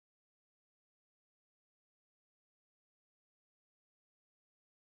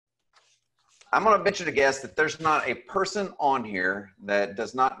I'm going to venture to guess that there's not a person on here that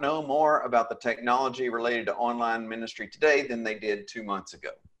does not know more about the technology related to online ministry today than they did 2 months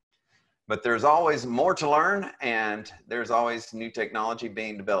ago. But there's always more to learn, and there's always new technology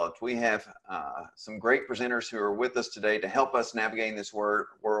being developed. We have some great presenters who are with us today to help us navigate this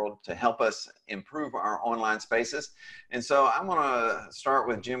world, to help us improve our online spaces. And so I'm going to start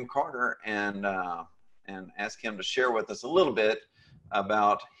with Jim Carter and ask him to share with us a little bit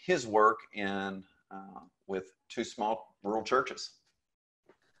about his work in with 2 small rural churches.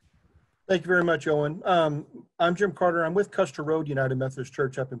 Thank you very much, Owen. I'm Jim Carter. I'm with Custer Road United Methodist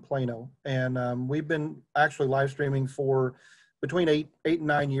Church up in Plano, and we've been actually live streaming for between 8 and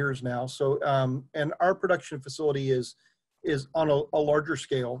 9 years now. So, and our production facility is on a larger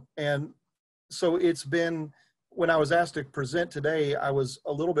scale, and so it's been. When I was asked to present today, I was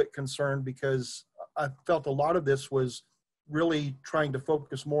a little bit concerned because I felt a lot of this was really trying to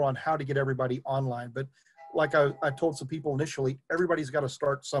focus more on how to get everybody online. But like I told some people initially, everybody's got to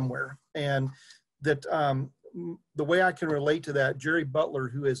start somewhere. And that the way I can relate to that, Jerry Butler,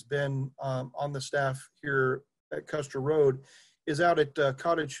 who has been on the staff here at Custer Road, is out at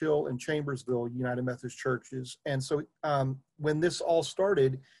Cottage Hill and Chambersville United Methodist Churches. And so when this all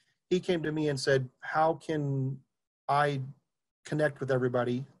started, he came to me and said, how can I connect with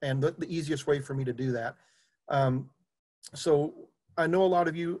everybody? And the easiest way for me to do that. So I know a lot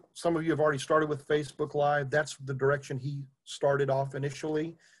of you, some of you have already started with Facebook Live. That's the direction he started off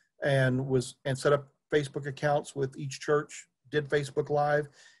initially, and set up Facebook accounts with each church, did Facebook Live.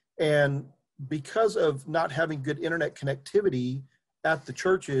 And because of not having good internet connectivity at the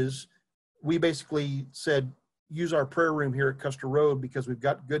churches, we basically said, use our prayer room here at Custer Road because we've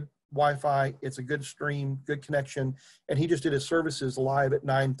got good Wi-Fi, it's a good stream, good connection. And he just did his services live at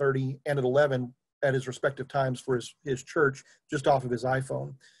 9:30 and at 11 at his respective times for his church, just off of his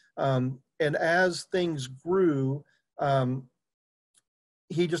iPhone. And as things grew,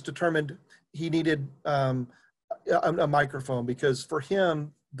 he just determined he needed a microphone, because for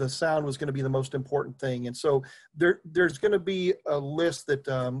him, the sound was going to be the most important thing. And so there's going to be a list that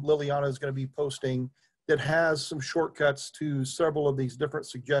Liliana is going to be posting that has some shortcuts to several of these different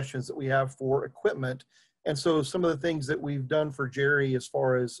suggestions that we have for equipment. And so some of the things that we've done for Jerry as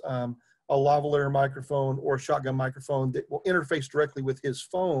far as a lavalier microphone or a shotgun microphone that will interface directly with his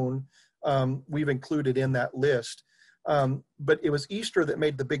phone, we've included in that list. But it was Easter that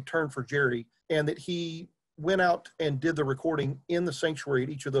made the big turn for Jerry, and that he went out and did the recording in the sanctuary at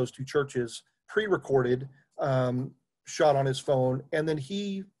each of those 2 churches, pre-recorded, shot on his phone, and then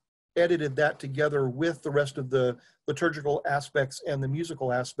he edited that together with the rest of the liturgical aspects and the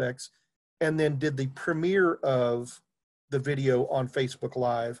musical aspects, and then did the premiere of the video on Facebook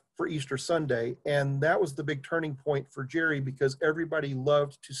Live for Easter Sunday. And that was the big turning point for Jerry, because everybody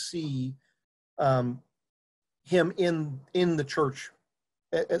loved to see him in the church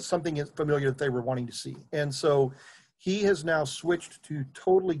as something familiar that they were wanting to see. And so he has now switched to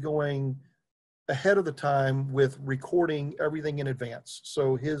totally going ahead of the time with recording everything in advance.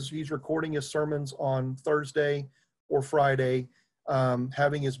 So he's recording his sermons on Thursday or Friday,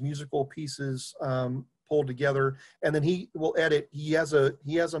 having his musical pieces pulled together, and then he will edit. He has a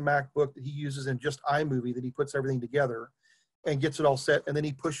MacBook that he uses in just iMovie that he puts everything together and gets it all set, and then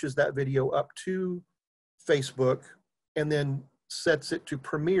he pushes that video up to Facebook and then sets it to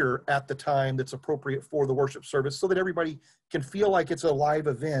premiere at the time that's appropriate for the worship service, so that everybody can feel like it's a live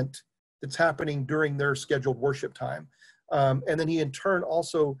event that's happening during their scheduled worship time. And then he in turn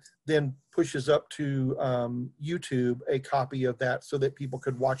also then pushes up to YouTube a copy of that so that people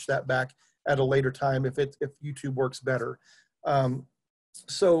could watch that back at a later time if YouTube works better.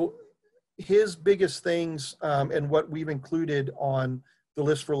 So his biggest things, and what we've included on the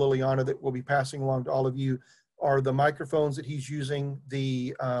list for Liliana that we'll be passing along to all of you, are the microphones that he's using,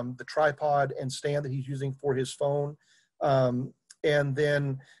 the tripod and stand that he's using for his phone. And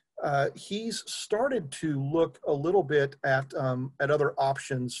then he's started to look a little bit at other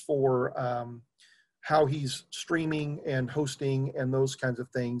options for how he's streaming and hosting and those kinds of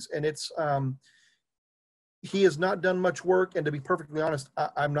things. And it's, he has not done much work. And to be perfectly honest,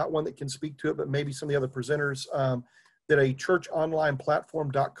 I'm not one that can speak to it, but maybe some of the other presenters, that a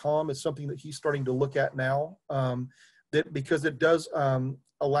churchonlineplatform.com is something that he's starting to look at now, because it does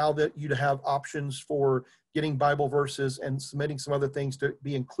allow you to have options for getting Bible verses and submitting some other things to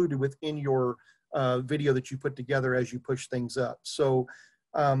be included within your video that you put together as you push things up. So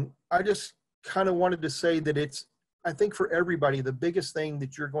I just kind of wanted to say that I think for everybody, the biggest thing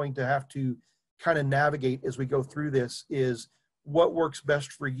that you're going to have to kind of navigate as we go through this is what works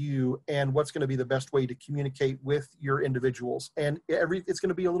best for you and what's going to be the best way to communicate with your individuals. And it's going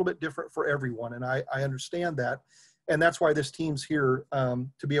to be a little bit different for everyone. And I understand that. And that's why this team's here,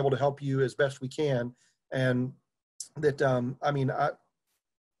 to be able to help you as best we can. And that,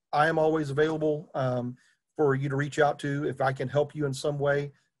 I am always available for you to reach out to. If I can help you in some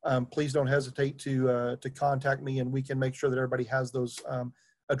way, please don't hesitate to contact me, and we can make sure that everybody has those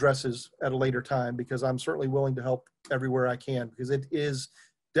addresses at a later time, because I'm certainly willing to help everywhere I can, because it is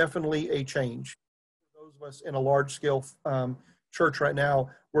definitely a change. For those of us in a large scale church right now,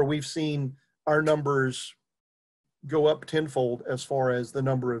 where we've seen our numbers go up tenfold as far as the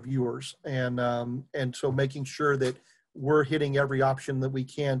number of viewers, and so making sure that we're hitting every option that we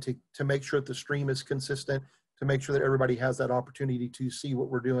can to make sure that the stream is consistent, to make sure that everybody has that opportunity to see what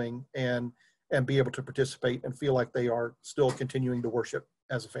we're doing and be able to participate and feel like they are still continuing to worship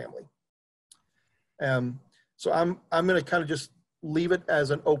as a family. So I'm going to kind of just leave it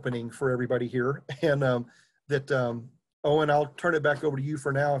as an opening for everybody here, and Owen, I'll turn it back over to you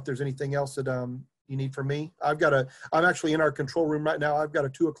for now. If there's anything else that you need from me, I'm actually in our control room right now. I've got a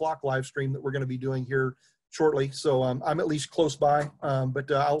 2:00 live stream that we're going to be doing here shortly. So I'm at least close by,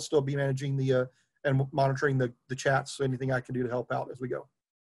 but I'll still be managing and monitoring the chats. So anything I can do to help out as we go.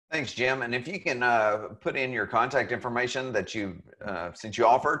 Thanks, Jim. And if you can put in your contact information that you, since you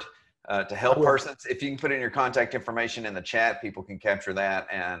offered to help persons, if you can put in your contact information in the chat, people can capture that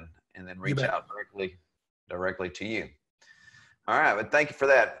and then reach out directly to you. All right, but thank you for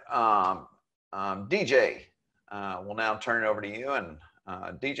that. DJ, we'll now turn it over to you. And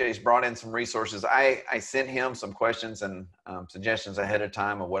DJ's brought in some resources. I sent him some questions and suggestions ahead of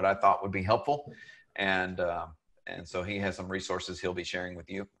time of what I thought would be helpful. And so he has some resources he'll be sharing with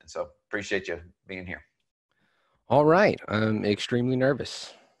you. And so appreciate you being here. All right. I'm extremely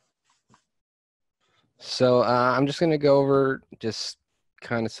nervous. So I'm just going to go over just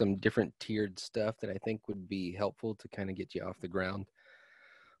kind of some different tiered stuff that I think would be helpful to kind of get you off the ground.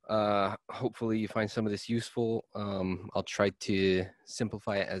 Hopefully you find some of this useful. I'll try to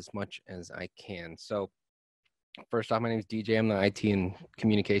simplify it as much as I can. So first off, my name is DJ. I'm the IT and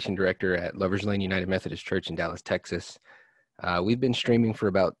Communication Director at Lovers Lane United Methodist Church in Dallas, Texas. We've been streaming for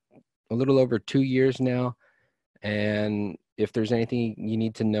about a little over 2 years now. And if there's anything you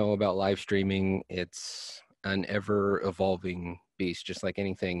need to know about live streaming, it's an ever-evolving beast, just like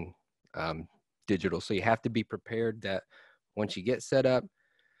anything digital. So you have to be prepared that once you get set up,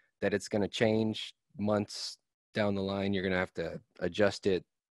 that it's going to change months down the line. You're going to have to adjust it,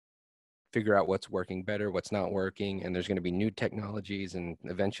 figure out what's working better, what's not working, and there's going to be new technologies, and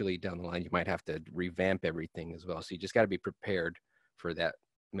eventually down the line you might have to revamp everything as well. So you just got to be prepared for that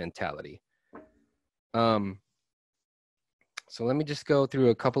mentality. So let me just go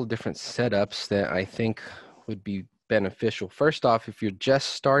through a couple of different setups that I think would be beneficial. First off, if you're just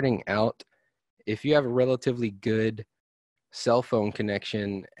starting out, if you have a relatively good cell phone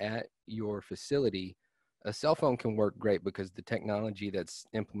connection at your facility, a cell phone can work great because the technology that's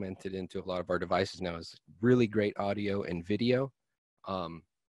implemented into a lot of our devices now is really great audio and video.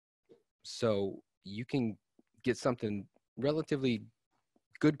 So you can get something relatively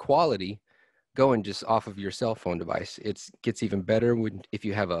good quality going just off of your cell phone device. It gets even better if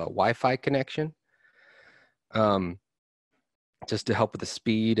you have a Wi-Fi connection, just to help with the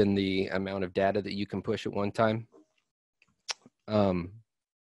speed and the amount of data that you can push at one time.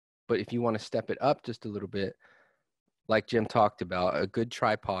 But if you want to step it up just a little bit, like Jim talked about, a good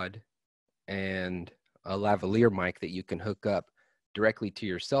tripod and a lavalier mic that you can hook up directly to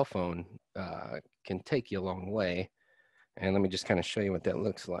your cell phone can take you a long way. And let me just kind of show you what that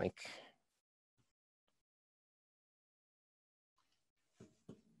looks like.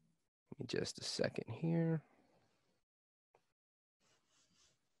 Give me just a second here.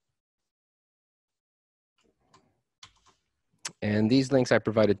 And these links I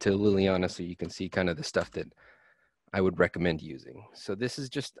provided to Liliana so you can see kind of the stuff that I would recommend using. So this is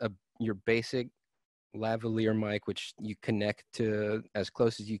just your basic lavalier mic, which you connect to as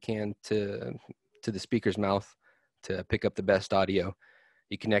close as you can to the speaker's mouth to pick up the best audio.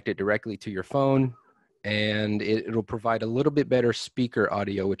 You connect it directly to your phone, and it'll provide a little bit better speaker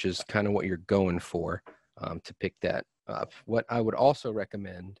audio, which is kind of what you're going for to pick that up. What I would also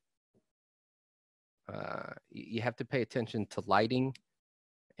recommend, you have to pay attention to lighting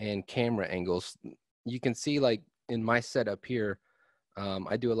and camera angles. You can see, like in my setup here,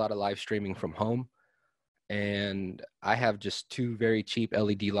 I do a lot of live streaming from home, and I have just 2 very cheap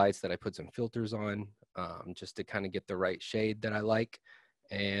LED lights that I put some filters on just to kind of get the right shade that I like.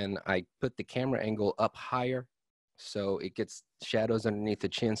 And I put the camera angle up higher so it gets shadows underneath the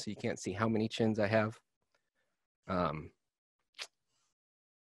chin so you can't see how many chins I have.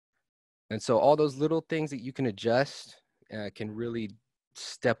 And so all those little things that you can adjust can really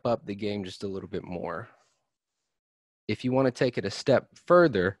step up the game just a little bit more. If you want to take it a step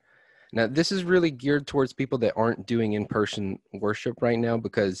further, now this is really geared towards people that aren't doing in-person worship right now,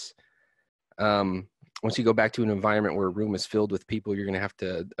 because once you go back to an environment where a room is filled with people, you're going to have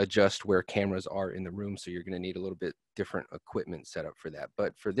to adjust where cameras are in the room. So you're going to need a little bit different equipment set up for that.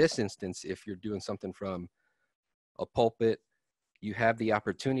 But for this instance, if you're doing something from a pulpit, you have the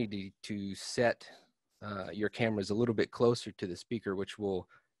opportunity to set your cameras a little bit closer to the speaker, which will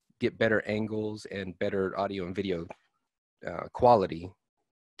get better angles and better audio and video quality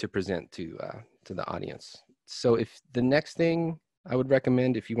to present to the audience. So if the next thing I would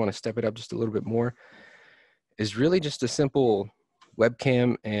recommend, if you want to step it up just a little bit more, is really just a simple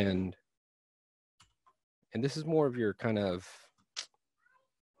webcam, and this is more of your kind of,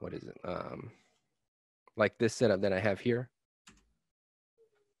 what is it? Like this setup that I have here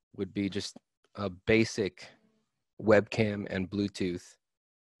would be just a basic webcam and Bluetooth,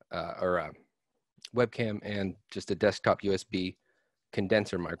 webcam and just a desktop USB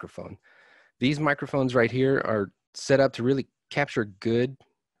condenser microphone. These microphones right here are set up to really capture good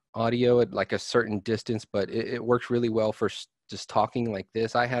audio at like a certain distance, but it works really well for just talking like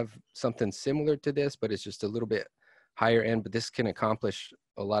this. I have something similar to this, but it's just a little bit higher end, but this can accomplish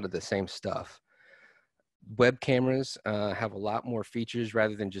a lot of the same stuff. Web cameras have a lot more features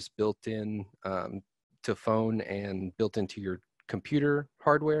rather than just built in to phone and built into your computer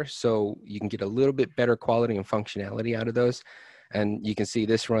hardware. So you can get a little bit better quality and functionality out of those. And you can see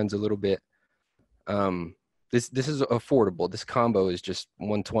this runs a little bit, this is affordable. This combo is just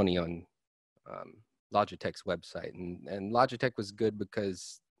 $120 on Logitech's website. And Logitech was good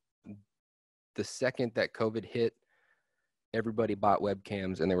because the second that COVID hit, everybody bought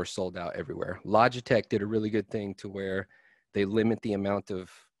webcams and they were sold out everywhere. Logitech did a really good thing to where they limit the amount of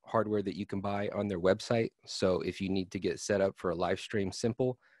hardware that you can buy on their website. So if you need to get set up for a live stream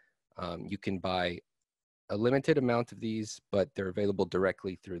simple, you can buy a limited amount of these, but they're available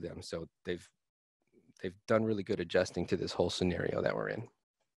directly through them. So they've done really good adjusting to this whole scenario that we're in.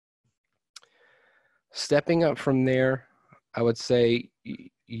 Stepping up from there, I would say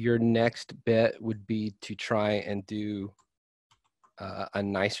your next bet would be to try and do a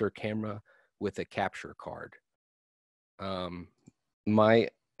nicer camera with a capture card. My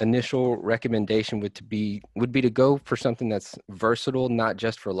initial recommendation would be to go for something that's versatile, not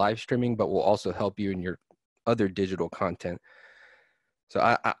just for live streaming, but will also help you in your other digital content.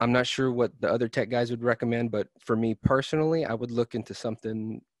 So I'm not sure what the other tech guys would recommend, but for me personally, I would look into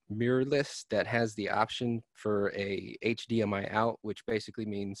something mirrorless that has the option for a HDMI out, which basically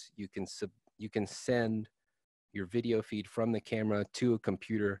means you can send your video feed from the camera to a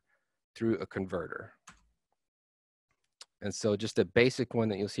computer through a converter. And so just a basic one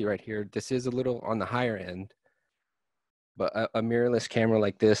that you'll see right here, this is a little on the higher end, but a mirrorless camera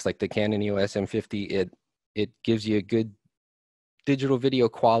like this, like the Canon EOS M50, it gives you a good digital video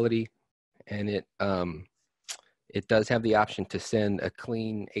quality, and it does have the option to send a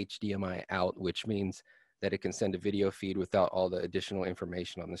clean HDMI out, which means that it can send a video feed without all the additional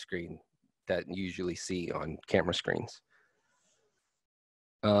information on the screen that you usually see on camera screens.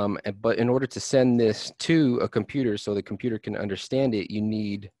 But in order to send this to a computer so the computer can understand it, you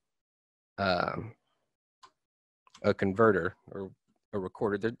need a converter or a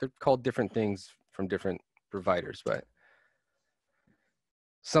recorder. They're called different things from different providers, but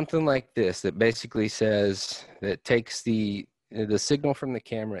something like this that basically says that takes the signal from the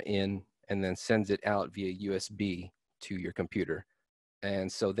camera in and then sends it out via USB to your computer.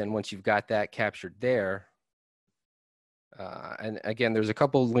 And so then once you've got that captured there, and again, there's a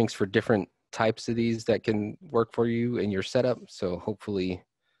couple of links for different types of these that can work for you in your setup. So hopefully,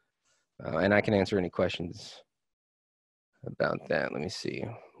 and I can answer any questions about that. Let me see,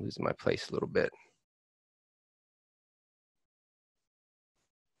 losing my place a little bit.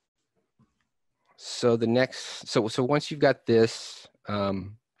 So the next, so once you've got this,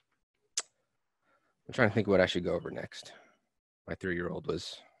 I'm trying to think what I should go over next. My 3-year-old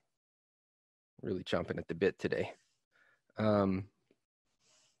was really chomping at the bit today. So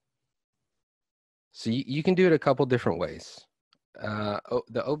you can do it a couple different ways.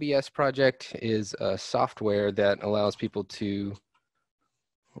 The OBS project is a software that allows people to,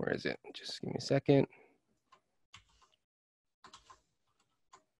 where is it? Just give me a second.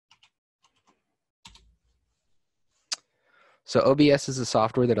 So OBS is a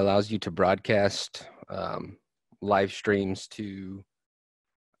software that allows you to broadcast live streams to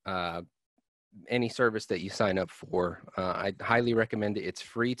any service that you sign up for. I highly recommend it. It's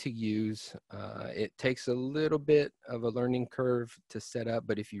free to use. It takes a little bit of a learning curve to set up,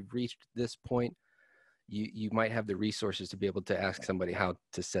 but if you've reached this point, you might have the resources to be able to ask somebody how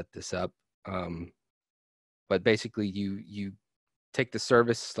to set this up. But basically, you take the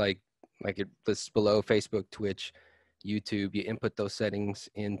service like it lists below: Facebook, Twitch, YouTube. You input those settings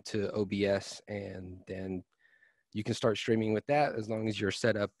into OBS, and then you can start streaming with that as long as your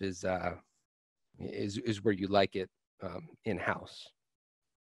setup is where you like it in-house.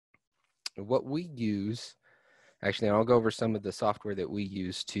 What we use, actually, I'll go over some of the software that we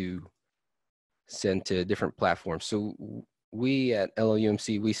use to send to different platforms. So we at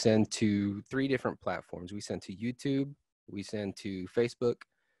LOUMC, we send to 3 different platforms. We send to YouTube, we send to Facebook,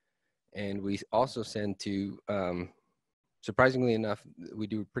 and we also send to, surprisingly enough, we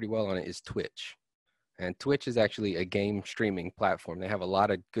do pretty well on it, is Twitch. And Twitch is actually a game streaming platform. They have a lot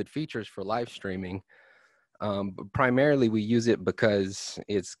of good features for live streaming. But primarily, we use it because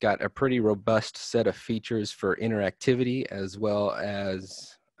it's got a pretty robust set of features for interactivity, as well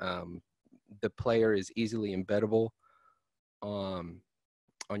as the player is easily embeddable on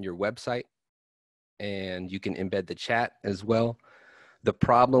your website, and you can embed the chat as well. The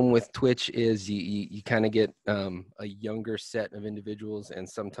problem with Twitch is you kind of get a younger set of individuals, and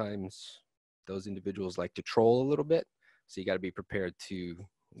sometimes those individuals like to troll a little bit. So you got to be prepared to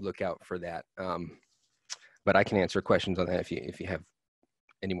look out for that. But I can answer questions on that if you have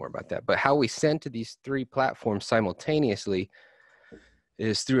any more about that. But how we send to these 3 platforms simultaneously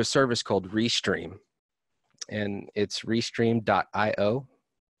is through a service called Restream. And it's restream.io.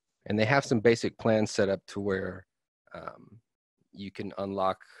 And they have some basic plans set up to where you can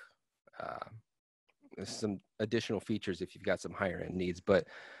unlock some additional features if you've got some higher end needs. But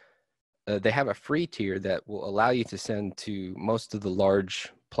they have a free tier that will allow you to send to most of the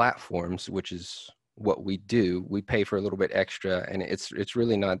large platforms, which is what we do. We pay for a little bit extra, and it's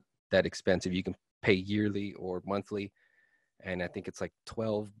really not that expensive. You can pay yearly or monthly, and I think it's like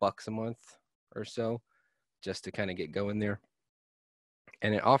 $12 a month or so just to kind of get going there.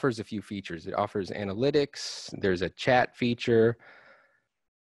 And it offers a few features. It offers analytics. There's a chat feature.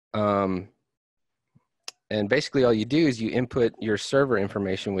 And basically all you do is you input your server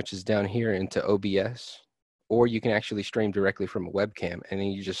information, which is down here, into OBS, or you can actually stream directly from a webcam, and then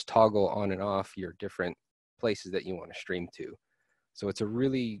you just toggle on and off your different places that you want to stream to. So it's a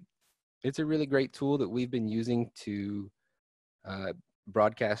really great tool that we've been using to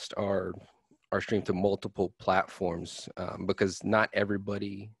broadcast our stream to multiple platforms, because not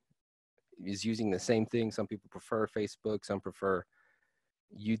everybody is using the same thing. Some people prefer Facebook, some prefer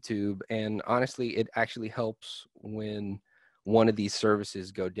YouTube, and honestly, it actually helps when one of these services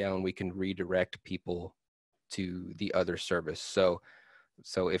go down. We can redirect people to the other service. So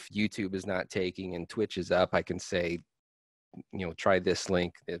if YouTube is not taking and Twitch is up, I can say, try this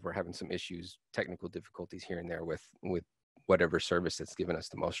link. We're having some issues, technical difficulties here and there with whatever service that's given us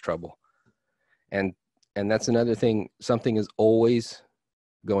the most trouble. And that's another thing. Something is always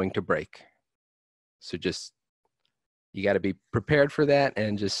going to break. So you got to be prepared for that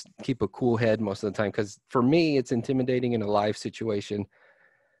and just keep a cool head most of the time. Because for me, it's intimidating in a live situation.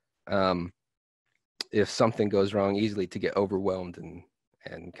 If something goes wrong, easily to get overwhelmed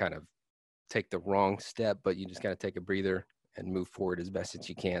and kind of take the wrong step, but you just got to take a breather and move forward as best as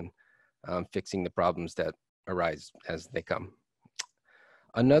you can, fixing the problems that arise as they come.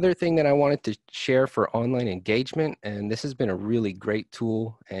 Another thing that I wanted to share for online engagement, and this has been a really great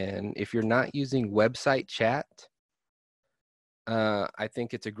tool, and if you're not using website chat, I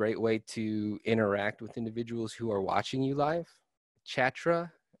think it's a great way to interact with individuals who are watching you live. Chatra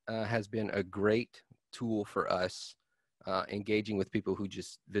has been a great tool for us, engaging with people who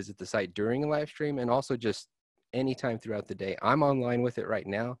just visit the site during a live stream, and also just anytime throughout the day. I'm online with it right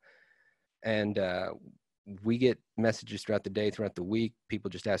now, and we get messages throughout the day, throughout the week,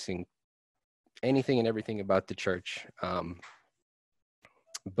 people just asking anything and everything about the church.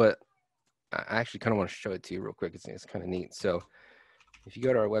 But I actually kind of want to show it to you real quick. It's kind of neat. So if you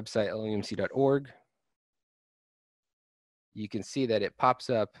go to our website, loumc.org, you can see that it pops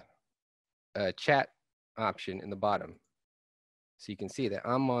up a chat option in the bottom. So you can see that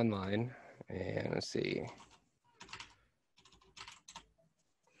I'm online, and let's see.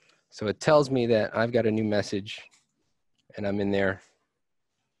 So it tells me that I've got a new message, and I'm in there,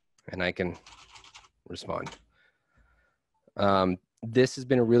 and I can respond. This has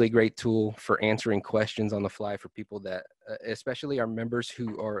been a really great tool for answering questions on the fly for people that, especially our members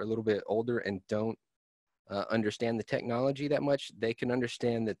who are a little bit older and don't understand the technology that much. They can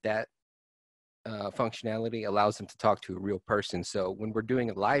understand that functionality allows them to talk to a real person. So when we're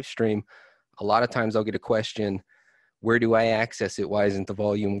doing a live stream, a lot of times I'll get a question, where do I access it? Why isn't the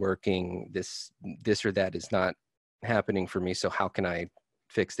volume working? This or that is not happening for me. So how can I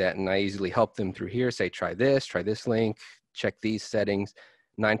fix that? And I easily help them through here, say, try this link, check these settings.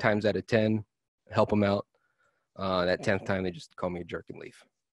 9 times out of 10, help them out. That 10th time, they just call me a jerk and leave.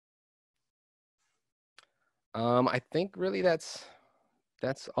 I think really that's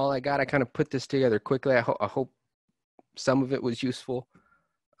all I got. I kind of put this together quickly. I hope some of it was useful.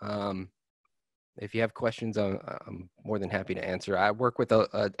 If you have questions, I'm more than happy to answer. I work with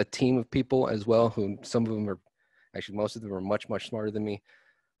a team of people as well, who some of them are, actually most of them are much, much smarter than me.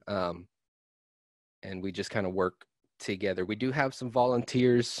 And we just kind of work together. We do have some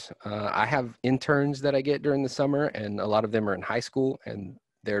volunteers. I have interns that I get during the summer, and a lot of them are in high school, and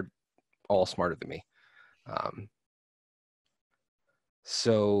they're all smarter than me.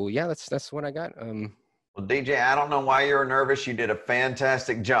 So yeah, that's what I got. Well, DJ, I don't know why you're nervous. You did a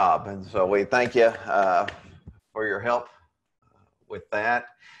fantastic job. And so we thank you for your help with that.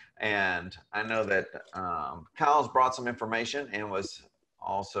 And I know that Kyle's brought some information and was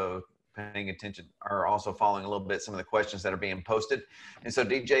also paying attention, or also following a little bit some of the questions that are being posted. And so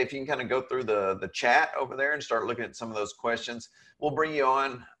DJ, if you can kind of go through the chat over there and start looking at some of those questions, we'll bring you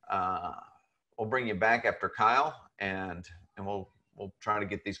on. We'll bring you back after Kyle, and we'll try to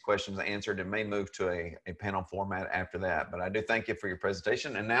get these questions answered, and may move to a panel format after that. But I do thank you for your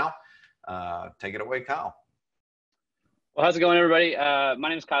presentation. And now take it away, Kyle. Well, how's it going, everybody? My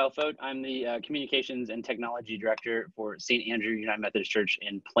name is Kyle Focht. I'm the Communications and Technology Director for St. Andrew United Methodist Church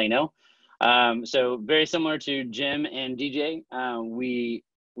in Plano. So very similar to Jim and DJ, we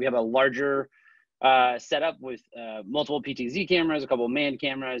have a larger setup with multiple PTZ cameras, a couple of manned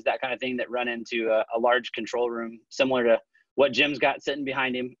cameras, that kind of thing, that run into a large control room similar to what Jim's got sitting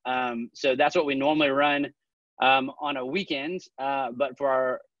behind him. So that's what we normally run on a weekend. But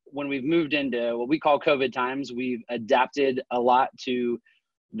for when we've moved into what we call COVID times, we've adapted a lot to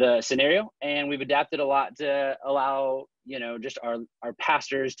the scenario, and we've adapted a lot to allow, just our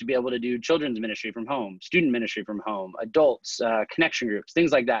pastors to be able to do children's ministry from home, student ministry from home, adults, connection groups,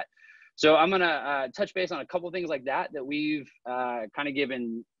 things like that. So I'm going to touch base on a couple of things like that we've kind of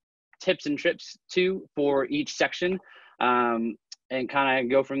given tips and trips to for each section, and kind of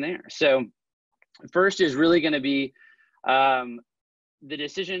go from there. So first is really going to be the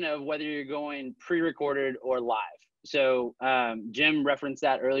decision of whether you're going pre-recorded or live. So Jim referenced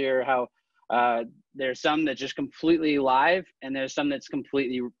that earlier, how there's some that's just completely live, and there's some that's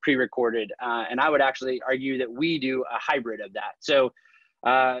completely pre-recorded. And I would actually argue that we do a hybrid of that. So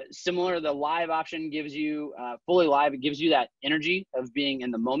similar, the live option gives you fully live. It gives you that energy of being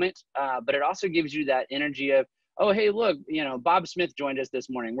in the moment, but it also gives you that energy of, oh, hey, look, Bob Smith joined us this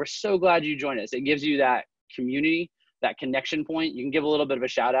morning. We're so glad you joined us. It gives you that community, that connection point. You can give a little bit of a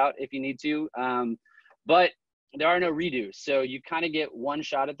shout out if you need to, but there are no redos. So you kind of get one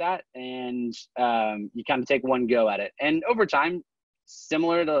shot at that, and you kind of take one go at it. And over time,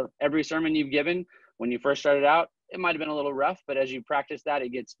 similar to every sermon you've given, when you first started out, it might've been a little rough, but as you practice that, it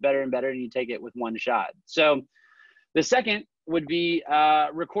gets better and better, and you take it with one shot. So the second would be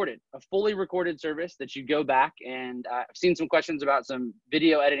recorded, a fully recorded service that you go back, and I've seen some questions about some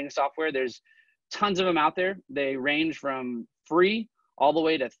video editing software. There's tons of them out there. They range from free all the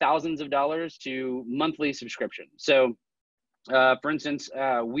way to thousands of dollars to monthly subscription. So for instance,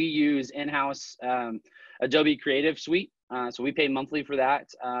 we use in-house Adobe Creative Suite. So we pay monthly for that,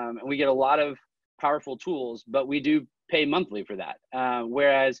 and we get a lot of powerful tools, but we do pay monthly for that.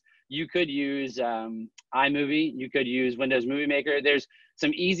 Whereas you could use iMovie, you could use Windows Movie Maker. There's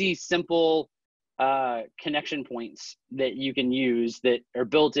some easy, simple connection points that you can use that are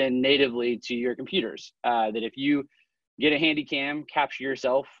built in natively to your computers, that if you get a handy cam, capture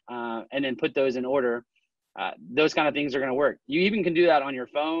yourself, and then put those in order, those kind of things are going to work. You even can do that on your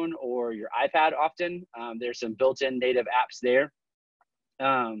phone or your iPad often. There's some built-in native apps there.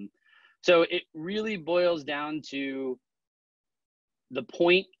 So it really boils down to the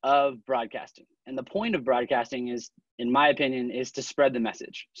point of broadcasting. And the point of broadcasting is, in my opinion, is to spread the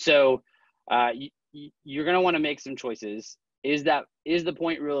message. So you're going to want to make some choices. Is the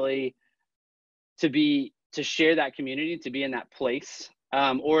point really to share that community, to be in that place,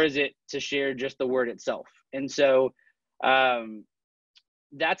 or is it to share just the word itself? And so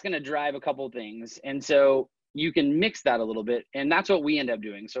that's going to drive a couple things. And so you can mix that a little bit, and that's what we end up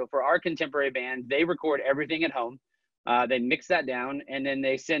doing. So for our contemporary band, they record everything at home. They mix that down, and then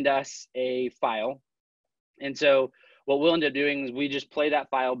they send us a file. And so what we'll end up doing is we just play that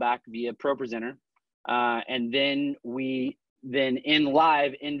file back via ProPresenter, and then in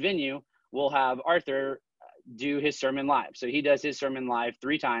live in venue, we'll have Arthur do his sermon live. So he does his sermon live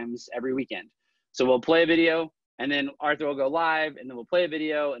 3 times every weekend. So we'll play a video, and then Arthur will go live, and then we'll play a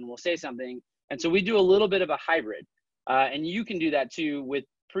video, and we'll say something. And so we do a little bit of a hybrid. And you can do that too with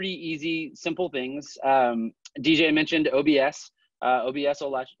pretty easy, simple things. DJ mentioned OBS. OBS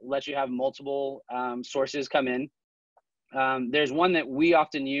will let you have multiple sources come in. There's one that we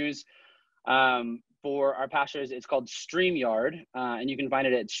often use for our pastors. It's called StreamYard, and you can find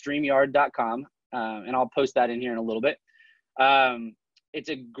it at streamyard.com. And I'll post that in here in a little bit. It's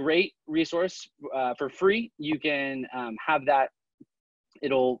a great resource for free. You can have that.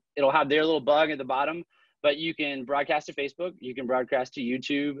 It'll have their little bug at the bottom, but you can broadcast to Facebook. You can broadcast to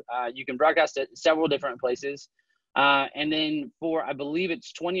YouTube. You can broadcast at several different places. And then for, I believe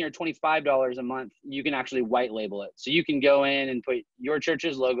it's $20 or $25 a month, you can actually white label it. So you can go in and put your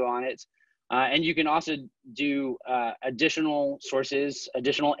church's logo on it. And you can also do additional sources,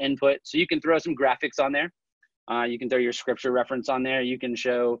 additional input. So you can throw some graphics on there. You can throw your scripture reference on there. You can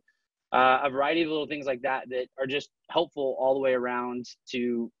show a variety of little things like that that are just helpful all the way around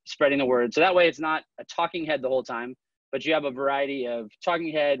to spreading the word. So that way it's not a talking head the whole time, but you have a variety of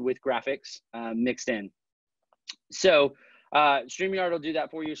talking head with graphics mixed in. So StreamYard will do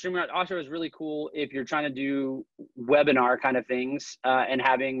that for you. StreamYard also is really cool if you're trying to do webinar kind of things and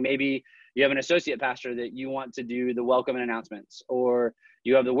having, maybe you have an associate pastor that you want to do the welcome and announcements, or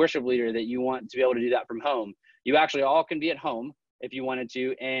you have the worship leader that you want to be able to do that from home. You actually all can be at home if you wanted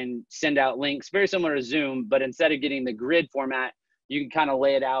to, and send out links, very similar to Zoom, but instead of getting the grid format, you can kind of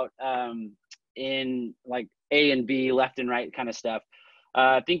lay it out in like A and B, left and right kind of stuff.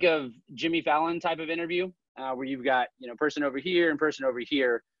 Think of Jimmy Fallon type of interview where you've got, person over here and person over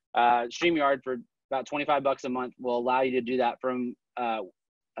here. StreamYard for about $25 a month will allow you to do that from a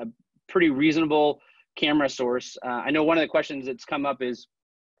pretty reasonable camera source. I know one of the questions that's come up is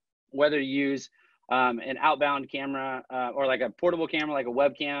whether to use an outbound camera or like a portable camera, like a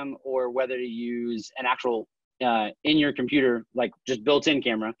webcam, or whether to use an actual in your computer, like just built-in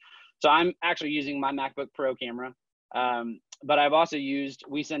camera. So I'm actually using my MacBook Pro camera, but I've also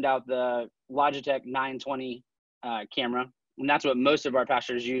we send out the Logitech 920 camera, and that's what most of our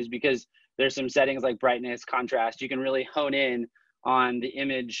pastors use because there's some settings like brightness, contrast. You can really hone in on the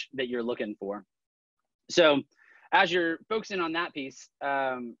image that you're looking for. So as you're focusing on that piece,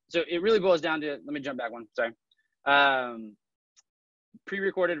 so it really boils down to, let me jump back one, sorry.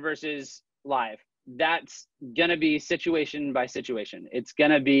 Pre-recorded versus live. That's gonna be situation by situation. It's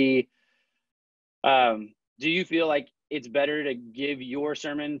gonna be, do you feel like it's better to give your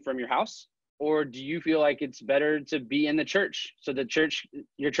sermon from your house? Or do you feel like it's better to be in the church so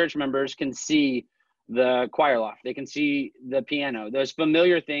your church members can see the choir loft, they can see the piano, those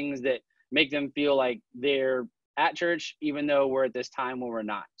familiar things that make them feel like they're at church, even though we're at this time where we're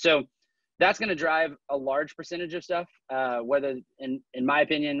not. So that's going to drive a large percentage of stuff, whether, in my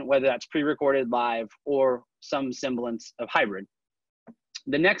opinion, whether that's pre-recorded, live, or some semblance of hybrid.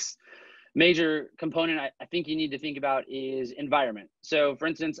 The next major component I think you need to think about is environment. So for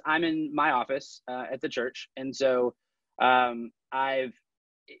instance, I'm in my office at the church. And so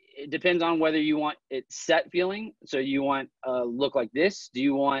it depends on whether you want it set feeling. So you want a look like this? Do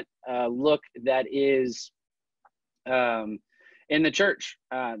you want a look that is in the church?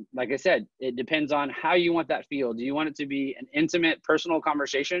 Like I said, it depends on how you want that feel. Do you want it to be an intimate, personal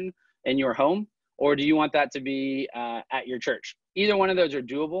conversation in your home, or do you want that to be at your church? Either one of those are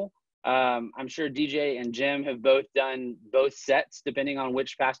doable. I'm sure DJ and Jim have both done both sets, depending on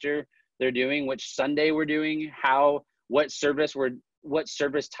which pastor they're doing, which Sunday we're doing, what service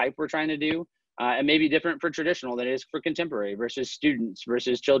type we're trying to do. It may be different for traditional than it is for contemporary versus students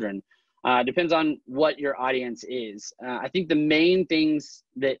versus children. Depends on what your audience is. I think the main things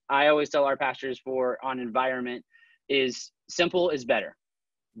that I always tell our pastors on environment is simple is better.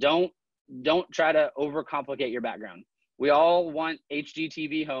 Don't try to overcomplicate your background. We all want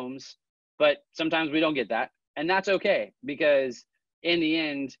HGTV homes, but sometimes we don't get that. And that's okay, because in the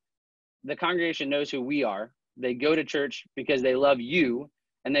end, the congregation knows who we are. They go to church because they love you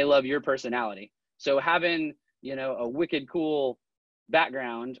and they love your personality. So having, a wicked cool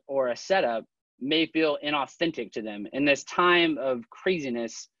background or a setup may feel inauthentic to them. In this time of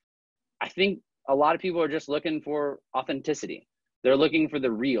craziness, I think a lot of people are just looking for authenticity. They're looking for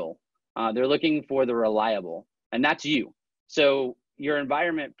the real. They're looking for the reliable, and that's you. So your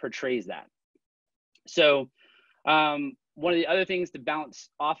environment portrays that. So one of the other things to bounce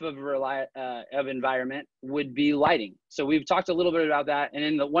off of environment would be lighting. So we've talked a little bit about that, and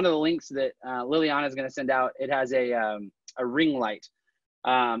in one of the links that Liliana is going to send out, it has a ring light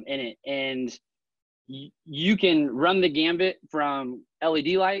in it, and you can run the gambit from LED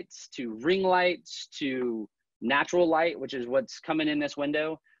lights to ring lights to natural light, which is what's coming in this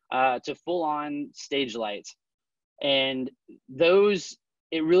window, to full on stage lights. And those,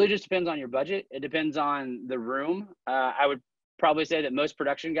 it really just depends on your budget. It depends on the room. I would probably say that most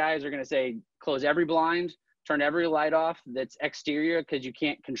production guys are going to say, close every blind, turn every light off that's exterior, because you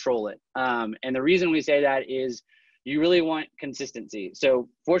can't control it. And the reason we say that is you really want consistency. So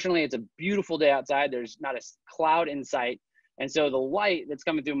fortunately, it's a beautiful day outside. There's not a cloud in sight. And so the light that's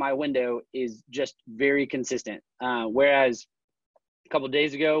coming through my window is just very consistent. Whereas a couple of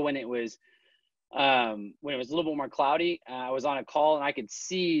days ago when it was a little bit more cloudy, I was on a call and I could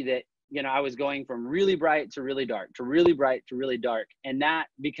see that, you know, I was going from really bright to really dark to really bright to really dark. And that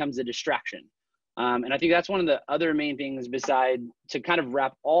becomes a distraction. And I think that's one of the other main things, beside to kind of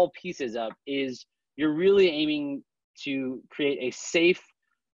wrap all pieces up, is you're really aiming to create a safe,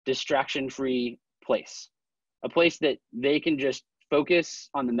 distraction-free place, a place that they can just focus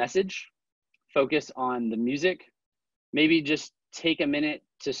on the message, focus on the music, maybe just take a minute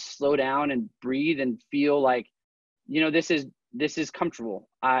to slow down and breathe and feel like, you know, this is comfortable.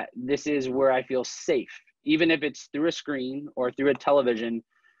 This is where I feel safe. Even if it's through a screen or through a television,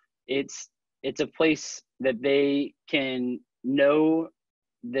 it's a place that they can know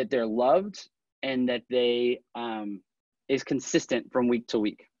that they're loved and that they is consistent from week to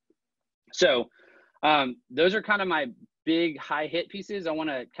week. So those are kind of my big high hit pieces. I want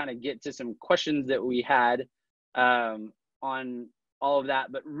to kind of get to some questions that we had on all of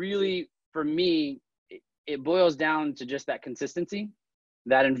that. But really, for me, it boils down to just that consistency,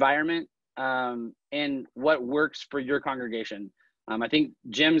 that environment, and what works for your congregation. I think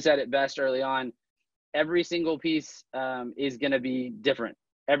Jim said it best early on. Every single piece is going to be different.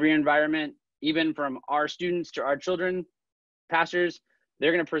 Every environment, even from our students to our children, pastors,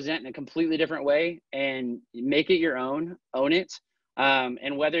 they're going to present in a completely different way, and make it your own, own it.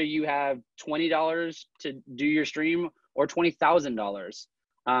 And whether you have $20 to do your stream or $20,000,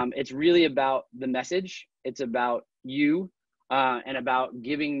 it's really about the message. It's about you, and about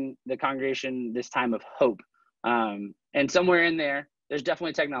giving the congregation this time of hope. And somewhere in there, there's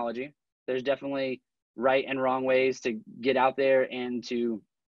definitely technology. There's definitely right and wrong ways to get out there and to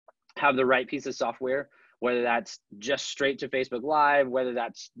have the right piece of software, whether that's just straight to Facebook Live, whether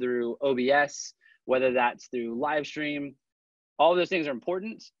that's through OBS, whether that's through live stream. All of those things are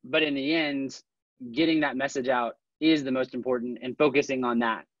important, but in the end, getting that message out is the most important, and focusing on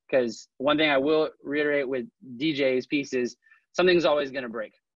that. Because one thing I will reiterate with DJ's piece is something's always going to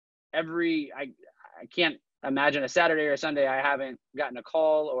break. I can't imagine a Saturday or a Sunday I haven't gotten a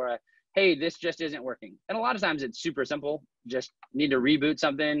call or a, hey, this just isn't working. And a lot of times it's super simple. Just need to reboot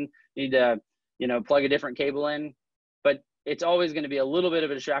something, need to, you know, plug a different cable in. But it's always going to be a little bit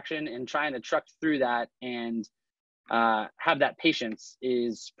of a distraction, and trying to truck through that and have that patience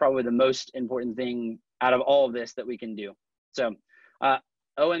is probably the most important thing out of all of this that we can do. So,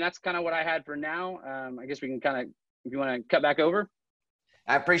 Owen, that's kind of what I had for now. I guess we can kind of, if you want to cut back over.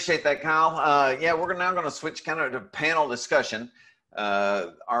 I appreciate that, Kyle. Yeah, we're now going to switch kind of to panel discussion.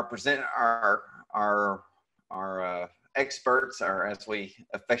 Our experts, or as we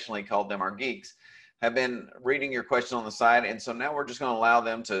affectionately called them, our geeks, have been reading your questions on the side. And so now we're just going to allow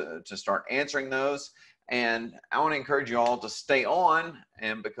them to start answering those. And I want to encourage you all to stay on,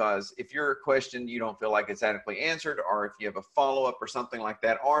 and because if your question you don't feel like it's adequately answered, or if you have a follow-up or something like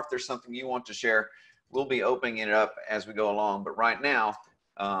that, or if there's something you want to share, we'll be opening it up as we go along. But right now,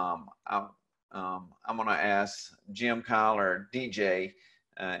 I'm going to ask Jim, Kyle, or DJ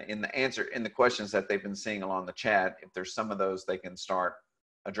in the questions that they've been seeing along the chat, if there's some of those they can start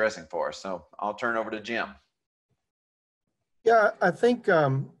addressing for us. So I'll turn over to Jim. Yeah, I think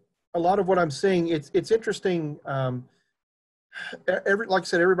a lot of what I'm seeing, it's interesting. Like I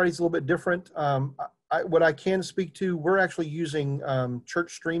said, everybody's a little bit different. What I can speak to, we're actually using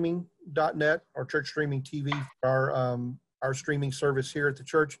churchstreaming.net or Church Streaming TV for our streaming service here at the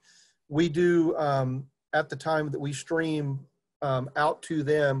church. We do, at the time that we stream out to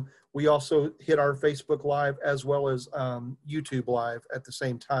them, we also hit our Facebook Live as well as YouTube Live at the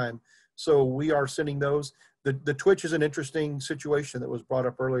same time. So we are sending those. The Twitch is an interesting situation that was brought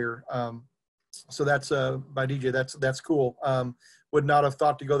up earlier. So that's by DJ. That's cool. Would not have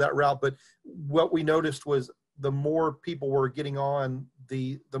thought to go that route, but what we noticed was the more people were getting on,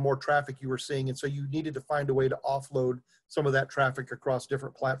 the more traffic you were seeing, and so you needed to find a way to offload some of that traffic across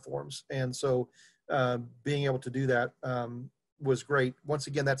different platforms. And so being able to do that was great. Once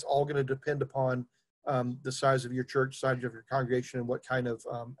again, that's all going to depend upon the size of your church, size of your congregation, and what kind of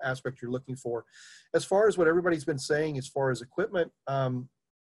aspect you're looking for. As far as what everybody's been saying, as far as equipment,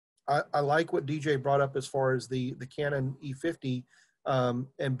 I like what DJ brought up as far as the Canon E50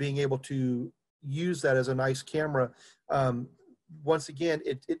 and being able to use that as a nice camera. Once again,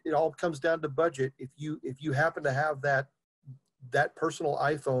 it all comes down to budget. If you happen to have that personal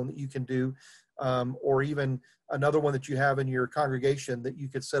iPhone that you can do, or even another one that you have in your congregation that you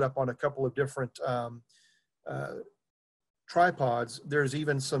could set up on a couple of different tripods. There's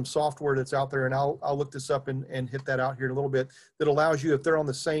even some software that's out there, and I'll look this up and hit that out here in a little bit, that allows you, if they're on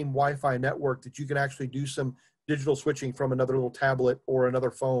the same Wi-Fi network, that you can actually do some digital switching from another little tablet or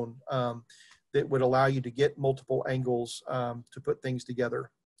another phone that would allow you to get multiple angles to put things together.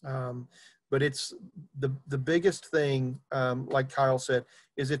 But it's the biggest thing, like Kyle said,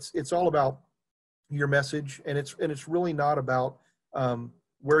 is it's all about your message, and it's really not about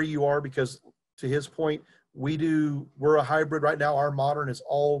where you are, because to his point, we're a hybrid right now. Our modern is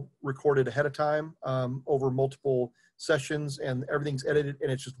all recorded ahead of time over multiple sessions, and everything's edited,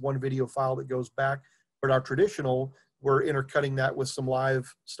 and it's just one video file that goes back. But our traditional, we're intercutting that with some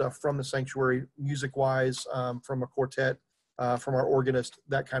live stuff from the sanctuary, music-wise, from a quartet, from our organist,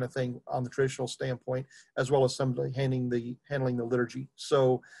 that kind of thing on the traditional standpoint, as well as somebody handling the liturgy.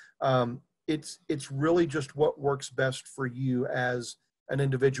 So it's really just what works best for you as an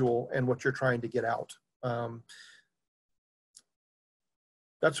individual and what you're trying to get out.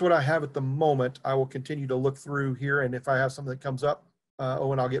 That's what I have at the moment. I will continue to look through here, and if I have something that comes up,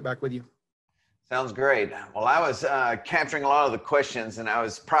 Owen, I'll get back with you. Sounds great. Well, I was capturing a lot of the questions, and I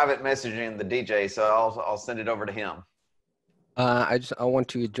was private messaging the DJ, so I'll send it over to him. I want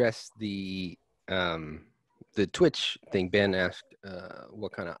to address the Twitch thing. Ben asked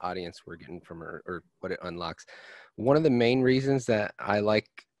what kind of audience we're getting from her, or what it unlocks. One of the main reasons that I like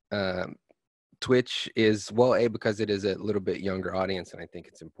Twitch is, well, because it is a little bit younger audience, and I think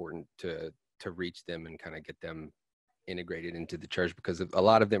it's important to reach them and kind of get them integrated into the church, because a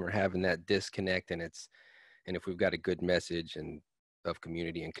lot of them are having that disconnect, and if we've got a good message and of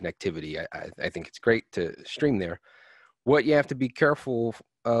community and connectivity, I think it's great to stream there. What you have to be careful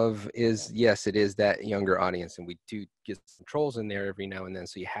of is, yes, it is that younger audience, and we do get some trolls in there every now and then.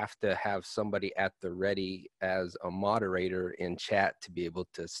 So you have to have somebody at the ready as a moderator in chat to be able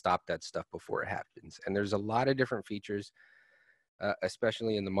to stop that stuff before it happens. And there's a lot of different features,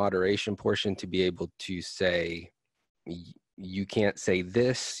 especially in the moderation portion, to be able to say, you can't say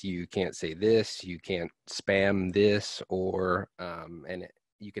this, you can't say this, you can't spam this, or,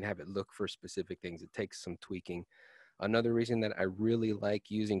 you can have it look for specific things. It takes some tweaking. Another reason that I really like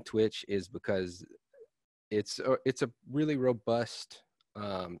using Twitch is because it's a really robust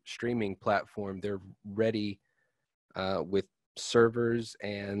streaming platform. They're ready with servers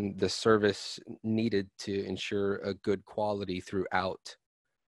and the service needed to ensure a good quality throughout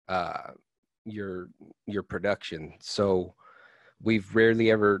your production. So we've rarely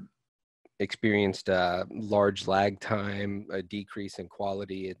ever experienced a large lag time, a decrease in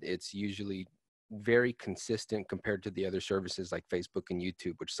quality. It's usually very consistent compared to the other services like Facebook and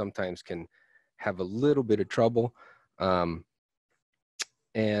YouTube, which sometimes can have a little bit of trouble. And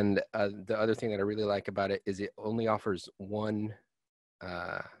the other thing that I really like about it is it only offers one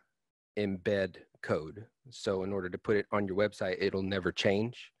embed code. So in order to put it on your website, it'll never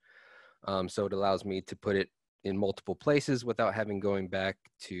change. So it allows me to put it in multiple places without having going back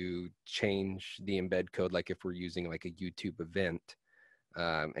to change the embed code, like if we're using like a YouTube event,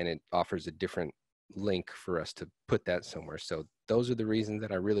 and it offers a different link for us to put that somewhere. So those are the reasons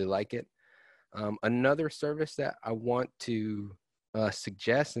that I really like it. Another service that I want to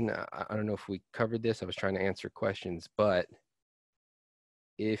suggest, and I don't know if we covered this, I was trying to answer questions, but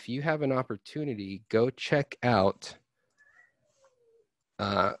if you have an opportunity, go check out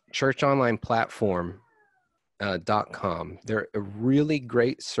churchonlineplatform.com. They're a really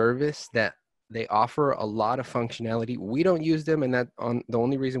great service that they offer a lot of functionality. We don't use them, and the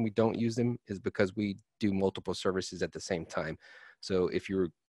only reason we don't use them is because we do multiple services at the same time. So if you're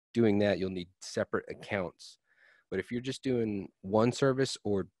doing that, you'll need separate accounts. But if you're just doing one service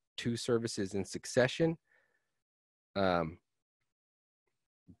or two services in succession,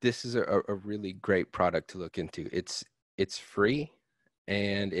 this is a really great product to look into. It's free,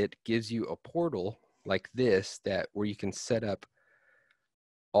 and it gives you a portal like this where you can set up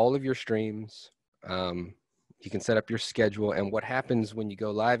all of your streams. You can set up your schedule, and what happens when you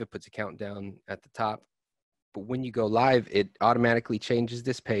go live, it puts a countdown at the top. But when you go live, it automatically changes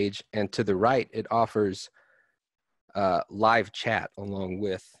this page, and to the right, it offers live chat along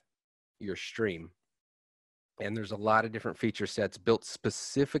with your stream. And there's a lot of different feature sets built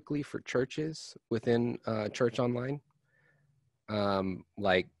specifically for churches within Church Online,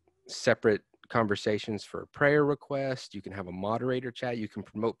 like separate conversations for prayer requests. You can have a moderator chat. You can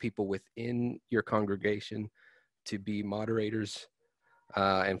promote people within your congregation to be moderators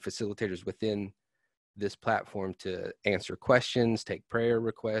and facilitators within this platform to answer questions, take prayer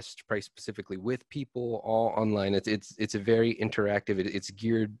requests, pray specifically with people, all online. It's a very interactive. It's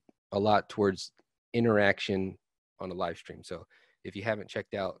geared a lot towards interaction on a live stream. So if you haven't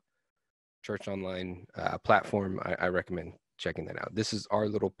checked out Church Online platform, I recommend checking that out. This is our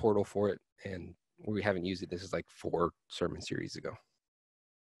little portal for it, and we haven't used it. This is like 4 sermon series ago.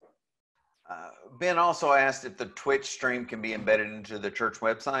 Ben also asked if the Twitch stream can be embedded into the church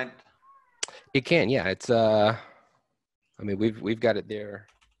website. It can, yeah. It's I mean, we've got it there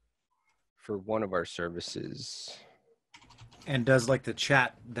for one of our services. And does like the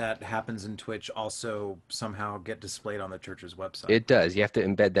chat that happens in Twitch also somehow get displayed on the church's website? It does. You have to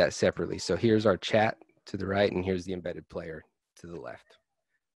embed that separately. So here's our chat to the right, and here's the embedded player to the left.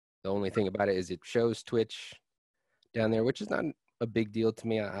 The only thing about it is it shows Twitch down there, which is not a big deal to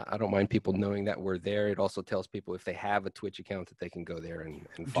me. I don't mind people knowing that we're there. It also tells people if they have a Twitch account that they can go there and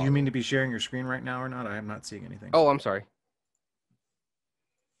follow. Do you mean to be sharing your screen right now or not? I am not seeing anything. Oh, I'm sorry.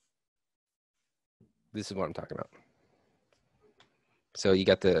 This is what I'm talking about. So you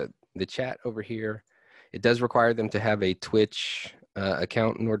got the chat over here. It does require them to have a Twitch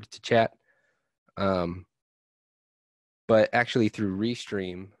account in order to chat. But actually through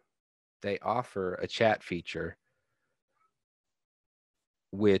Restream, they offer a chat feature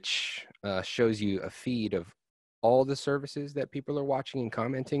which shows you a feed of all the services that people are watching and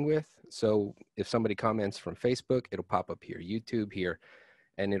commenting with. So if somebody comments from Facebook, it'll pop up here, YouTube here,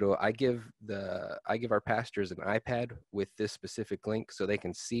 and I give our pastors an iPad with this specific link so they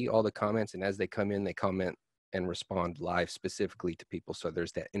can see all the comments, and as they come in, they comment and respond live specifically to people. So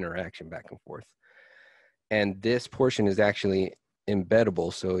there's that interaction back and forth. And this portion is actually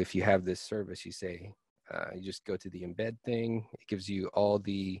embeddable. So if you have this service, you say, you just go to the embed thing. It gives you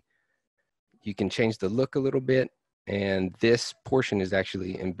you can change the look a little bit. And this portion is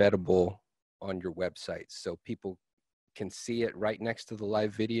actually embeddable on your website. So people can see it right next to the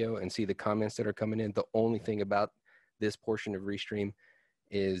live video and see the comments that are coming in. The only thing about this portion of Restream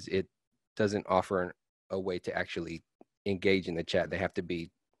is it doesn't offer a way to actually engage in the chat. They have to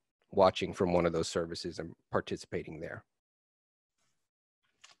be watching from one of those services and participating there.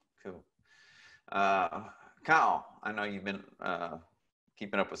 Cool. Kyle, I know you've been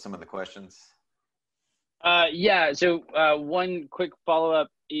keeping up with some of the questions. Yeah, so one quick follow-up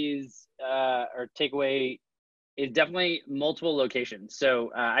is, or takeaway, is definitely multiple locations.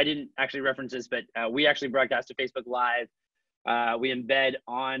 So I didn't actually reference this, but we actually broadcast to Facebook Live. We embed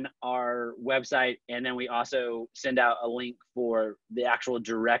on our website, and then we also send out a link for the actual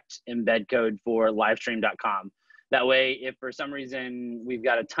direct embed code for livestream.com. That way, if for some reason we've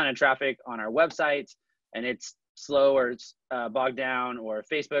got a ton of traffic on our website and it's slow or it's bogged down or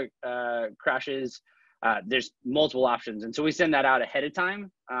Facebook crashes, there's multiple options. And so we send that out ahead of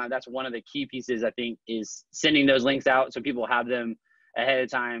time. That's one of the key pieces, I think, is sending those links out so people have them ahead of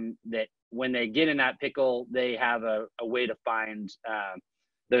time, that when they get in that pickle, they have a way to find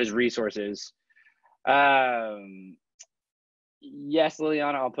those resources. Yes,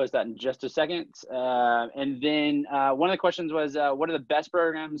 Liliana, I'll post that in just a second. And then one of the questions was, what are the best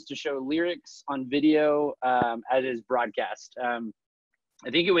programs to show lyrics on video as is broadcast? I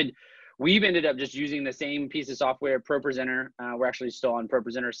think we've ended up just using the same piece of software, ProPresenter. We're actually still on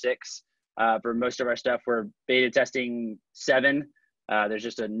ProPresenter 6 for most of our stuff. We're beta testing 7. There's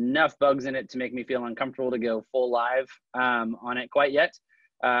just enough bugs in it to make me feel uncomfortable to go full live on it quite yet.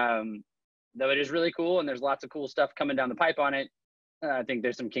 Though it is really cool and there's lots of cool stuff coming down the pipe on it, I think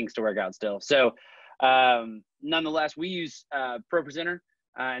there's some kinks to work out still. So nonetheless, we use ProPresenter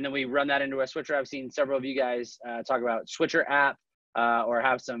and then we run that into a switcher. I've seen several of you guys talk about switcher app or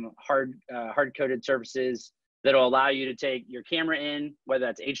have some hard-coded services that'll allow you to take your camera in, whether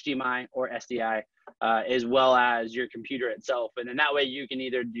that's HDMI or SDI, as well as your computer itself. And then that way you can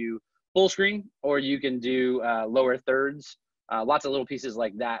either do full screen or you can do lower thirds, lots of little pieces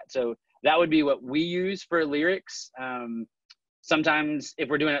like that. So that would be what we use for lyrics. Sometimes if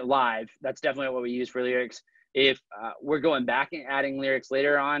we're doing it live, that's definitely what we use for lyrics. If we're going back and adding lyrics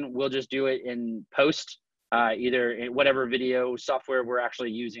later on, we'll just do it in post, either in whatever video software we're actually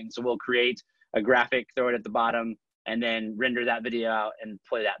using. So we'll create a graphic, throw it at the bottom, and then render that video out and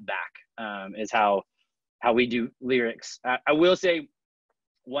play that back, is how we do lyrics. I will say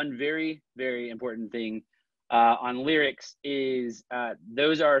one very, very important thing on lyrics is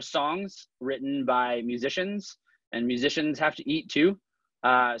those are songs written by musicians, and musicians have to eat too.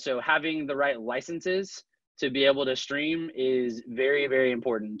 So having the right licenses to be able to stream is very, very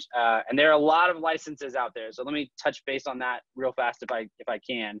important. And there are a lot of licenses out there. So let me touch base on that real fast if I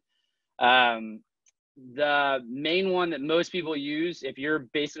can. The main one that most people use, if you're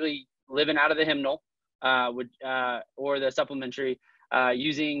basically living out of the hymnal or the supplementary,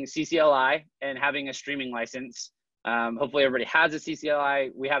 using CCLI and having a streaming license. Hopefully everybody has a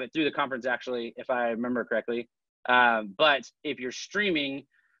CCLI. We have it through the conference, actually, if I remember correctly. But if you're streaming,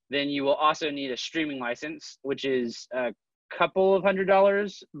 then you will also need a streaming license, which is a couple of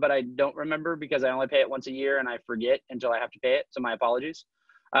 $100s, but I don't remember because I only pay it once a year and I forget until I have to pay it. So my apologies.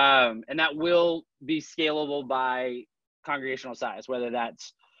 And that will be scalable by congregational size, whether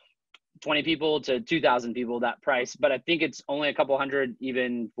that's 20 people to 2,000 people, that price. But I think it's only a couple hundred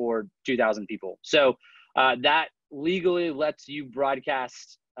even for 2,000 people. So that legally lets you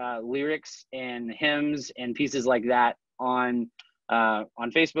broadcast lyrics and hymns and pieces like that on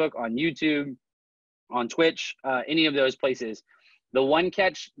Facebook, on YouTube, on Twitch, any of those places. The one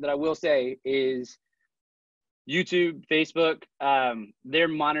catch that I will say is YouTube, Facebook, they're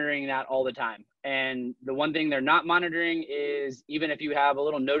monitoring that all the time. And the one thing they're not monitoring is even if you have a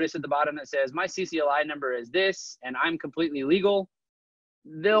little notice at the bottom that says my CCLI number is this and I'm completely legal,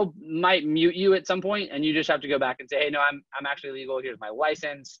 might mute you at some point and you just have to go back and say, hey, no, I'm actually legal. Here's my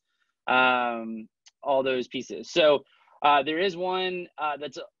license, all those pieces. So there is one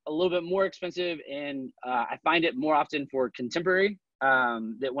that's a little bit more expensive, and I find it more often for contemporary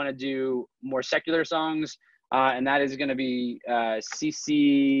that want to do more secular songs, and that is going to be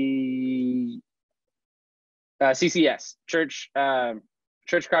CCS, Church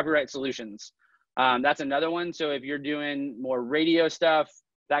Copyright Solutions. That's another one. So if you're doing more radio stuff,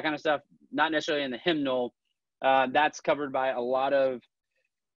 that kind of stuff, not necessarily in the hymnal, that's covered by a lot of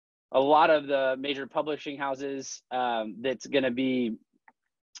the major publishing houses. That's going to be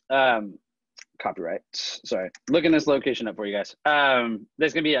copyright. Sorry, looking this location up for you guys.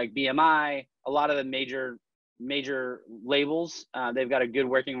 There's going to be like BMI, a lot of the major labels. They've got a good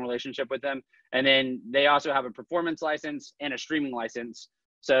working relationship with them. And then they also have a performance license and a streaming license.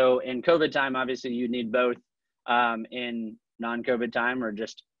 So in COVID time, obviously you need both. In non-COVID time or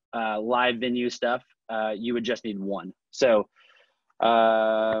just live venue stuff, you would just need one. So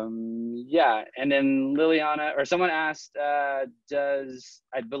yeah. And then Liliana, or someone asked, I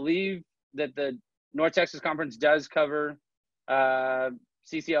believe that the North Texas Conference does cover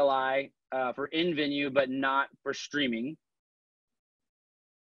CCLI for in-venue, but not for streaming.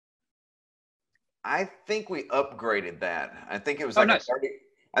 I think we upgraded that. I think it was Oh, like nice.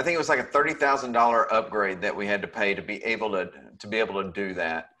 I think it was like a $30,000 upgrade that we had to pay to be able to do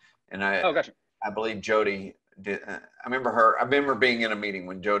that. And Gotcha. I believe Jody did. I remember being in a meeting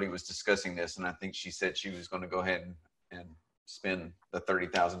when Jody was discussing this, and I think she said she was going to go ahead and spend the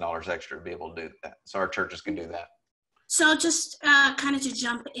 $30,000 extra to be able to do that. So our churches can do that. So just kind of to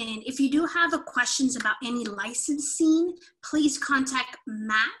jump in, if you do have questions about any licensing, please contact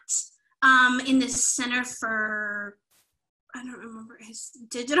Matt in the Center for, I don't remember his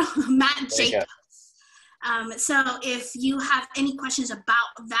digital, Matt Jacobs. So if you have any questions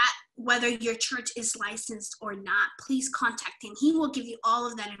about that, whether your church is licensed or not, please contact him. He will give you all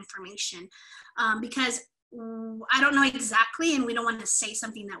of that information because I don't know exactly, and we don't want to say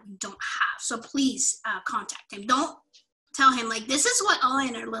something that we don't have. So please contact him. Don't tell him like, this is what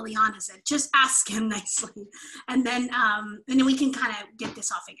Owen or Liliana said. Just ask him nicely. And then we can kind of get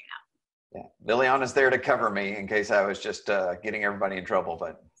this all figured out. Yeah, Liliana's there to cover me in case I was just getting everybody in trouble.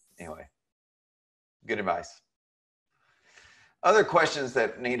 But anyway, good advice. Other questions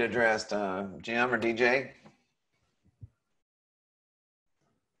that need addressed, Jim or DJ?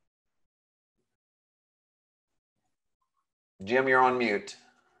 Jim, you're on mute.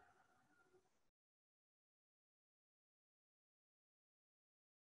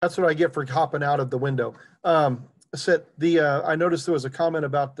 That's what I get for hopping out of the window. I noticed there was a comment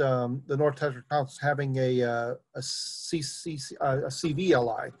about the North Texas Conference having a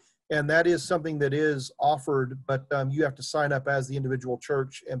CVLI, and that is something that is offered, but you have to sign up as the individual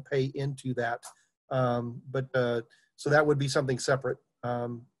church and pay into that. So that would be something separate,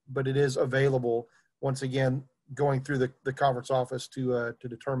 but it is available. Once again, going through the conference office to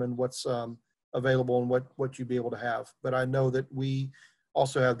determine what's available and what you'd be able to have. But I know that we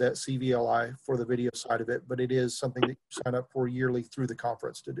also have that CVLI for the video side of it, but it is something that you sign up for yearly through the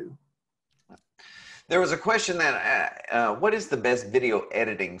conference to do. There was a question that, what is the best video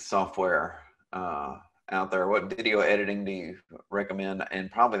editing software out there? What video editing do you recommend? And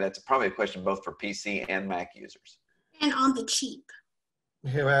that's probably a question both for PC and Mac users. And on the cheap.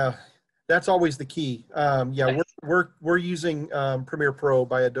 Yeah, well, that's always the key. Yeah, we're using Premiere Pro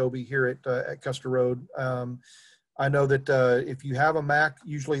by Adobe here at Custer Road. I know that if you have a Mac,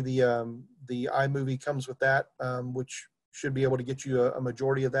 usually the iMovie comes with that, which should be able to get you a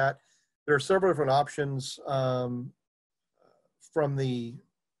majority of that. There are several different options from the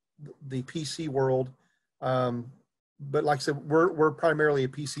PC world, but like I said, we're primarily a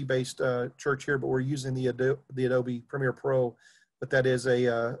PC-based church here, but we're using the Adobe Premiere Pro. But that is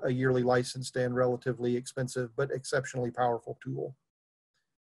a yearly licensed and relatively expensive, but exceptionally powerful tool.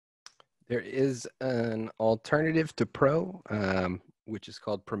 There is an alternative to Pro, which is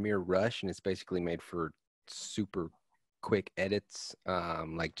called Premiere Rush, and it's basically made for super quick edits,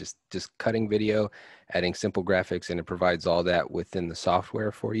 like just cutting video, adding simple graphics, and it provides all that within the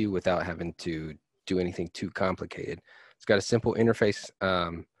software for you without having to do anything too complicated. It's got a simple interface.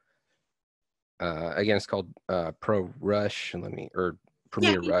 Again, it's called Pro Rush, and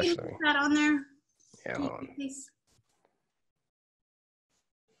Premiere Rush. You can put that on there. Yeah.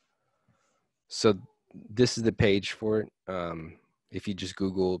 So this is the page for it. If you just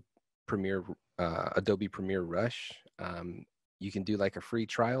Google Adobe Premiere Rush, you can do like a free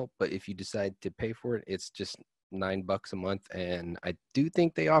trial, but if you decide to pay for it, it's just $9 a month. And I do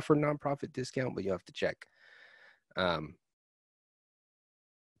think they offer nonprofit discount, but you have to check.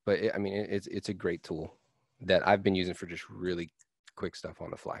 But it's a great tool that I've been using for just really quick stuff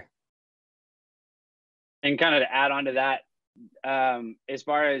on the fly. And kind of to add on to that, as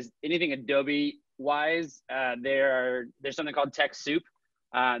far as anything Adobe wise, there's something called TechSoup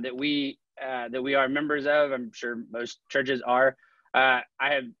that we are members of. I'm sure most churches are. I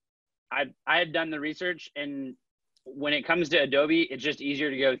have done the research, and when it comes to Adobe, it's just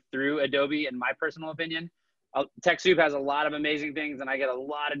easier to go through Adobe, in my personal opinion. TechSoup has a lot of amazing things, and I get a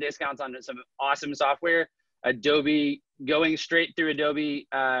lot of discounts on some awesome software. Adobe, going straight through Adobe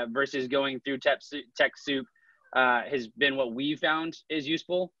versus going through TechSoup has been what we found is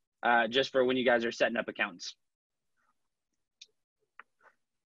useful, just for when you guys are setting up accounts.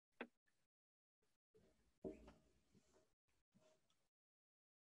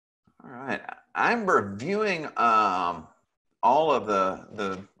 All right, I'm reviewing all of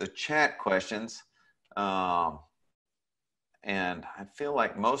the chat questions. And I feel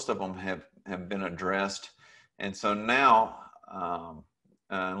like most of them have been addressed. And so now,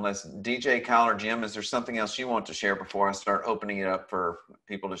 unless DJ, Kyle, or Jim, is there something else you want to share before I start opening it up for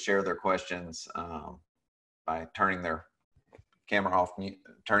people to share their questions by turning their camera off mute,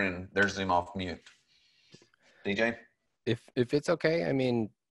 turning their Zoom off mute? DJ? If it's okay,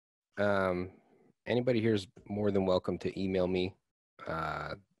 anybody here is more than welcome to email me.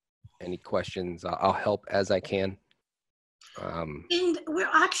 Any questions, I'll help as I can. And we're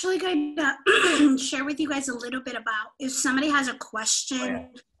actually going to share with you guys a little bit about if somebody has a question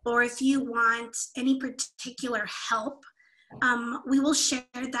or if you want any particular help, we will share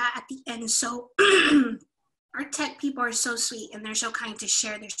that at the end. So our tech people are so sweet and they're so kind to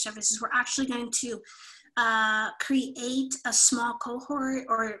share their services. We're actually going to create a small cohort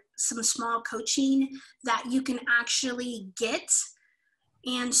or some small coaching that you can actually get.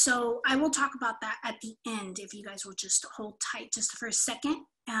 And so I will talk about that at the end, if you guys will just hold tight just for a second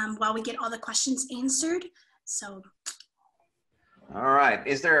while we get all the questions answered. So. All right.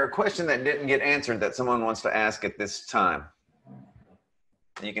 Is there a question that didn't get answered that someone wants to ask at this time?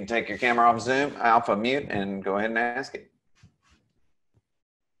 You can take your camera off Zoom, alpha mute, and go ahead and ask it.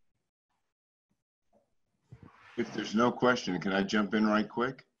 If there's no question, can I jump in right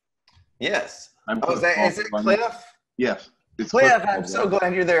quick? Yes. Is it Cliff? Yes. Cliff, I'm so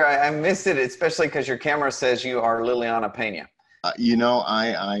glad you're there. I missed it, especially because your camera says you are Liliana Pena. I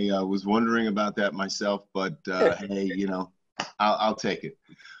was wondering about that myself, but hey, I'll take it.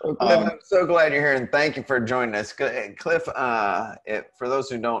 Well, Cliff, I'm so glad you're here, and thank you for joining us. Cliff, for those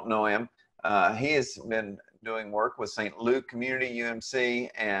who don't know him, he has been doing work with St. Luke Community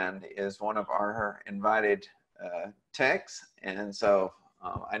UMC and is one of our invited techs. And so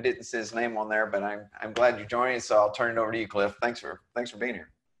I didn't see his name on there, but I'm glad you're joining, so I'll turn it over to you, Cliff. Thanks for being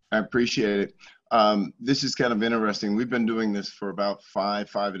here. I appreciate it. This is kind of interesting. We've been doing this for about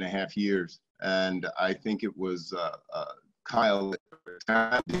 5.5 years, and I think it was Kyle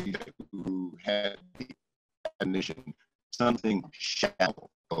who had the definition, something shall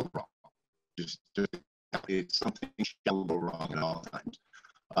go wrong. Just it's something shall go wrong at all times.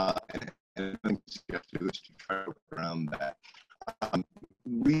 And I think you have to do is to try to work around that.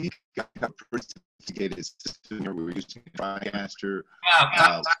 We got a pretty sophisticated system here. We were using a TriCaster.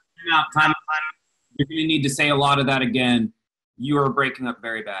 Time out. You're going to need to say a lot of that again. You are breaking up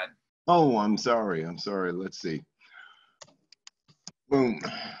very bad. Oh, I'm sorry. Let's see. Boom.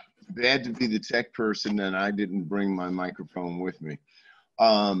 bad to be the tech person, and I didn't bring my microphone with me.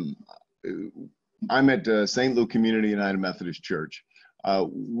 I'm at St. Louis Community United Methodist Church.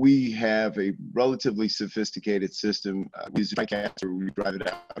 We have a relatively sophisticated system. We use TriCaster. We drive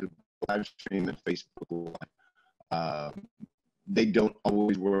it out to live stream and Facebook Live. They don't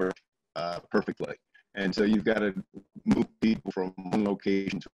always work perfectly. And so you've got to move people from one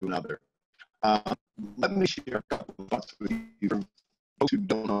location to another. Let me share a couple of thoughts with you. For folks who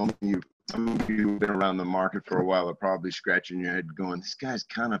don't know me, some of you who've been around the market for a while are probably scratching your head going, this guy's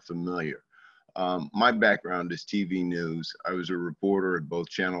kind of familiar. My background is TV news. I was a reporter at both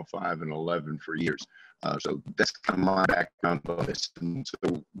Channel 5 and 11 for years. So that's kind of my background on this. And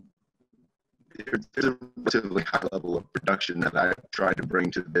so there's a relatively high level of production that I tried to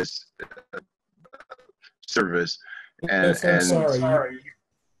bring to this service. And,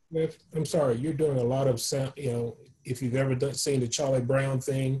 I'm sorry, you're doing a lot of sound, you know, if you've ever seen the Charlie Brown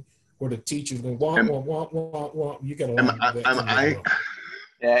thing where the teacher's going, womp, womp, womp, womp, womp, you got a lot of that.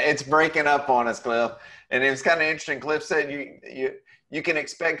 Yeah, it's breaking up on us, Cliff. And it was kind of interesting. Cliff said you can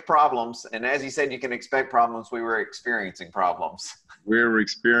expect problems. And as he said, you can expect problems. We were experiencing problems. We're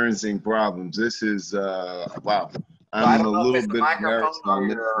experiencing problems. This is, wow. I don't know if it's the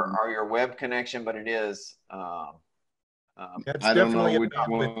microphone or your web connection, but it is. I don't know which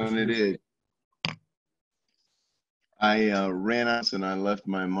one it is. I ran out and I left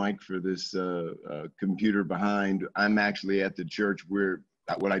my mic for this computer behind. I'm actually at the church where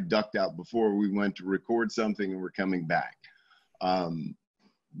what I ducked out before we went to record something and we're coming back.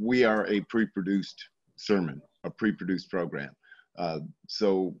 We are a pre-produced sermon, a pre-produced program.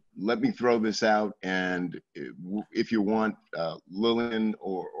 So let me throw this out, and if you want, Lillian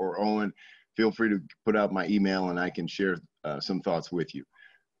or Owen, feel free to put out my email and I can share some thoughts with you.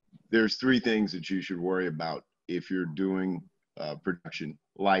 There's three things that you should worry about if you're doing production.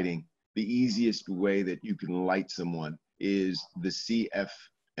 Lighting. The easiest way that you can light someone is the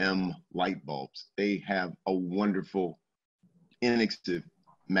CFM light bulbs. They have a wonderful, inexpensive,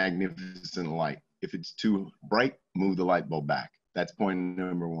 magnificent light. If it's too bright, move the light bulb back. That's point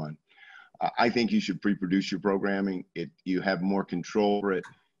number one. I think you should pre-produce your programming. You have more control over it,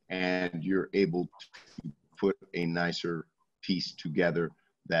 and you're able to put a nicer piece together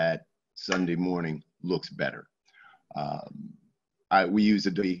that Sunday morning looks better. We use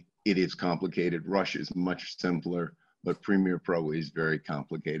Adobe. It is complicated. Rush is much simpler, but Premiere Pro is very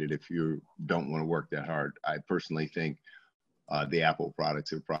complicated if you don't want to work that hard. I personally think the Apple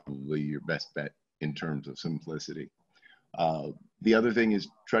products are probably your best bet in terms of simplicity. The other thing is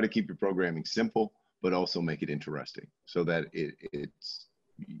try to keep your programming simple, but also make it interesting so that it's,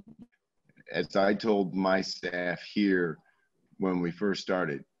 as I told my staff here when we first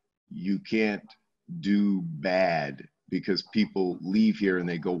started, you can't do bad because people leave here and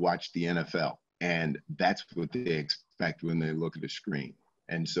they go watch the NFL, and that's what they expect when they look at a screen.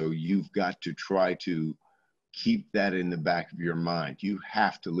 And so you've got to try to keep that in the back of your mind. You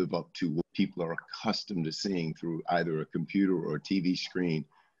have to live up to what people are accustomed to seeing through either a computer or a TV screen.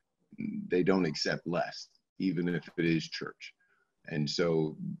 They don't accept less, even if it is church. And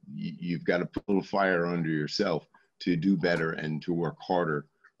so you've got to put a little fire under yourself to do better and to work harder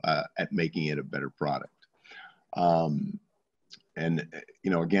at making it a better product. And,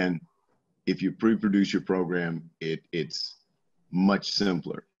 you know, again, if you pre-produce your program, it's much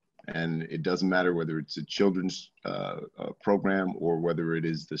simpler. And it doesn't matter whether it's a children's program or whether it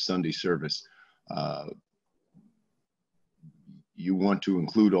is the Sunday service. You want to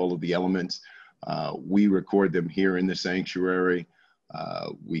include all of the elements. We record them here in the sanctuary.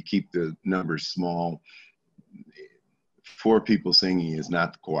 We keep the numbers small. 4 people singing is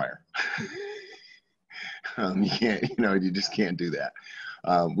not the choir. You can't, you know, you just can't do that.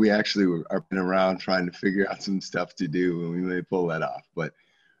 We actually are been around trying to figure out some stuff to do, and we may pull that off. But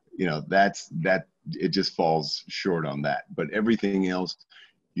you know, it just falls short on that. But everything else,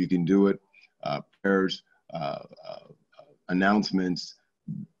 you can do it. Prayers, announcements.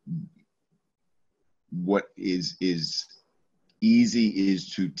 What is easy is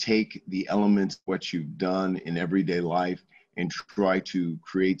to take the elements, what you've done in everyday life, and try to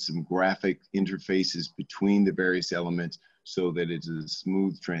create some graphic interfaces between the various elements so that it's a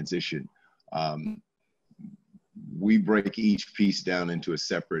smooth transition. We break each piece down into a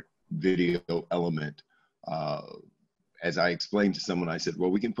separate video element. As I explained to someone, I said,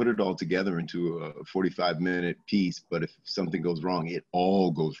 well, we can put it all together into a 45-minute piece, but if something goes wrong, it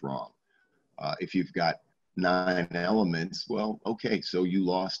all goes wrong. If you've got 9 elements, well, okay, so you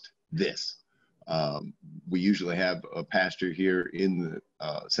lost this. We usually have a pastor here in the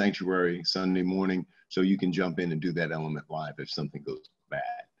sanctuary Sunday morning, so you can jump in and do that element live if something goes bad.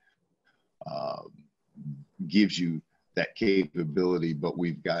 gives you that capability, but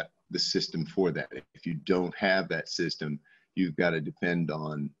we've got the system for that. If you don't have that system, you've got to depend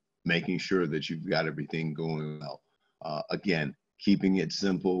on making sure that you've got everything going well. Again, keeping it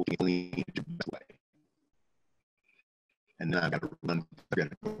simple, clean, and then I've got to run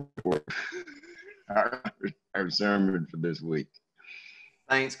for our sermon for this week.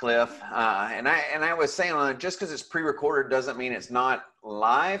 Thanks, Cliff. And I was saying, just because it's pre-recorded doesn't mean it's not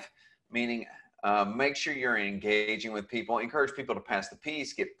live, meaning make sure you're engaging with people, encourage people to pass the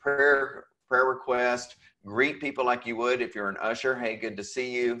peace, get prayer requests, greet people like you would if you're an usher. Hey, good to see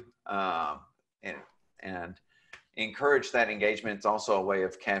you. And encourage that engagement. It's also a way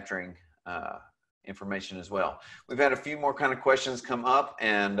of capturing information as well. We've had a few more kind of questions come up,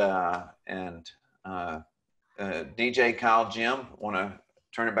 and DJ, Kyle, Jim, want to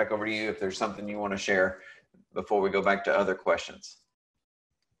turn it back over to you if there's something you want to share before we go back to other questions.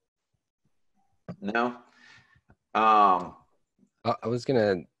 No? I was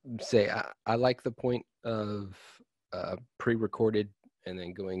going to say, I like the point of pre-recorded and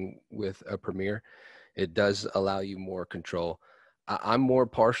then going with a premiere. It does allow you more control. I'm more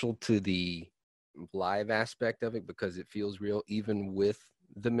partial to the live aspect of it because it feels real, even with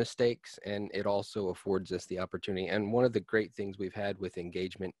the mistakes, and it also affords us the opportunity. And one of the great things we've had with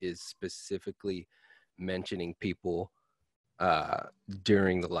engagement is specifically mentioning people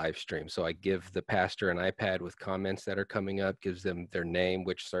during the live stream. So I give the pastor an iPad with comments that are coming up, gives them their name,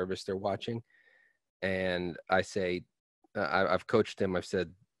 which service they're watching. And I say, I've coached them. I've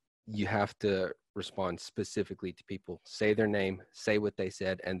said, you have to respond specifically to people, say their name, say what they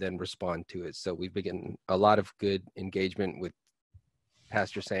said, and then respond to it. So we've been getting a lot of good engagement with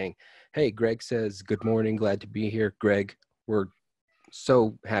pastor saying, hey, Greg says, good morning, glad to be here. Greg, we're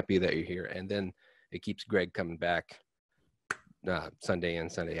so happy that you're here. And then it keeps Greg coming back Sunday in,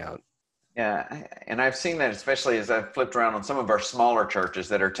 Sunday out. Yeah, and I've seen that, especially as I've flipped around on some of our smaller churches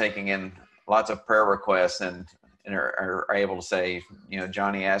that are taking in lots of prayer requests and are able to say,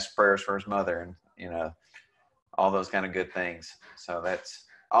 Johnny asked prayers for his mother, and, all those kind of good things. So that's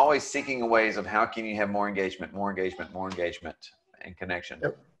always seeking ways of how can you have more engagement and connection.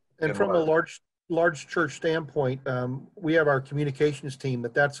 Yep. And from a large church standpoint, we have our communications team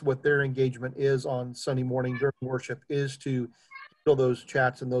that's what their engagement is on Sunday morning during worship, is to fill those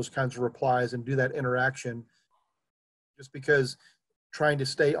chats and those kinds of replies and do that interaction. Just because trying to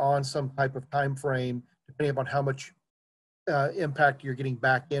stay on some type of time frame, depending upon how much impact you're getting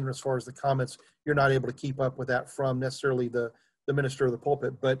back in as far as the comments, you're not able to keep up with that from necessarily the minister of the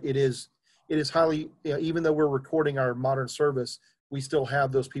pulpit. But it is highly, even though we're recording our modern service, we still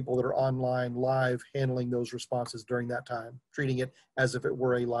have those people that are online live handling those responses during that time, treating it as if it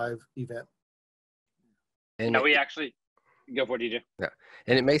were a live event. And we actually go for it, DJ. Yeah,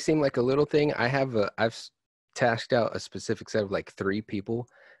 and it may seem like a little thing. I've tasked out a specific set of like 3 people,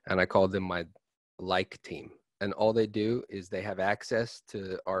 and I call them my like team. And all they do is they have access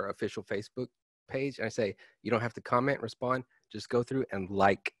to our official Facebook page. And I say, you don't have to comment, respond, just go through and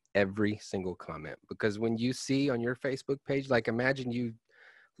like every single comment. Because when you see on your Facebook page, like imagine you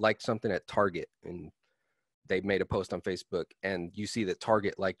liked something at Target and they made a post on Facebook and you see that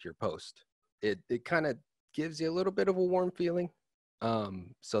Target liked your post. It kind of gives you a little bit of a warm feeling.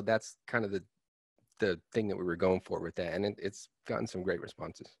 So that's kind of the thing that we were going for with that. And it's gotten some great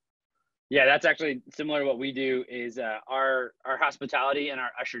responses. Yeah, that's actually similar to what we do. Is our hospitality and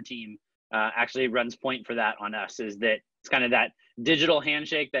our usher team actually runs point for that on us. Is that it's kind of that digital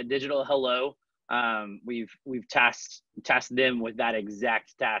handshake, that digital hello. We've tasked them with that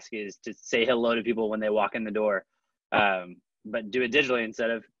exact task, is to say hello to people when they walk in the door, but do it digitally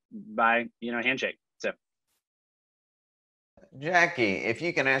instead of by handshake. So, Jackie, if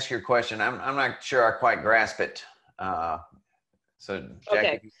you can ask your question, I'm not sure I quite grasp it. So, Jackie.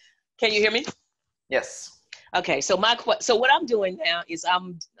 Okay. Can you hear me? Yes. Okay, so what I'm doing now is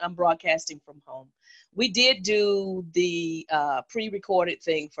I'm broadcasting from home. We did do the pre-recorded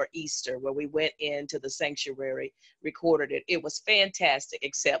thing for Easter where we went into the sanctuary, recorded it. It was fantastic,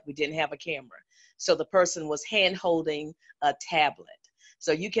 except we didn't have a camera. So the person was hand-holding a tablet.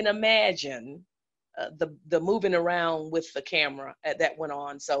 So you can imagine the moving around with the camera that went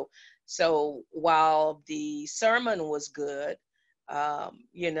on. So while the sermon was good,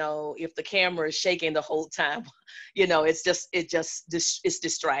 if the camera is shaking the whole time, it's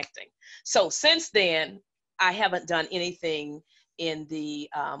distracting. So since then, I haven't done anything in the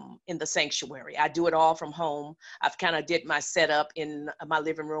sanctuary. I do it all from home. I've kind of did my setup in my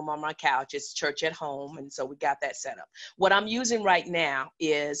living room on my couch. It's church at home, and so we got that set up. What I'm using right now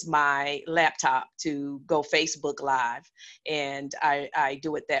is my laptop to go Facebook Live, and I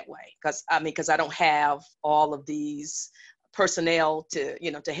do it that way because I don't have all of these personnel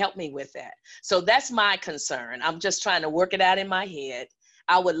to help me with that. So that's my concern. I'm just trying to work it out in my head.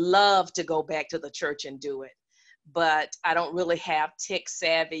 I would love to go back to the church and do it, but I don't really have tech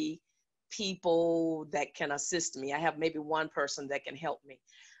savvy people that can assist me. I have maybe one person that can help me.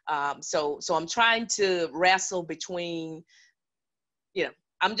 So I'm trying to wrestle between,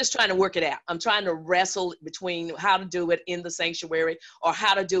 I'm just trying to work it out. I'm trying to wrestle between how to do it in the sanctuary or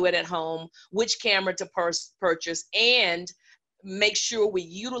how to do it at home, which camera to purchase, and make sure we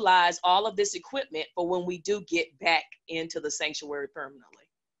utilize all of this equipment for when we do get back into the sanctuary permanently.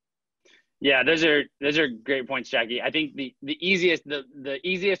 Yeah, those are great points, Jackie. I think the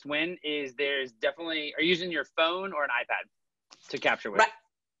easiest win is there's definitely, are you using your phone or an iPad to capture with? Right.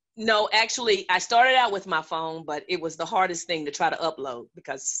 No, actually, I started out with my phone, but it was the hardest thing to try to upload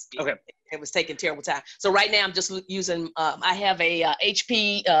because it was taking terrible time. So right now I'm just using, I have a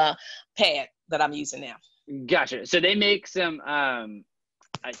HP pad that I'm using now. Gotcha. So they make some, I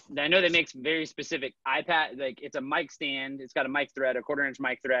know they make some very specific iPad, like it's a mic stand. It's got a mic thread, a 1/4-inch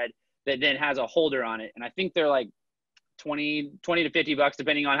mic thread that then has a holder on it. And I think they're like 20 to $50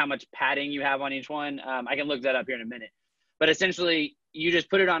 depending on how much padding you have on each one. I can look that up here in a minute. But essentially, you just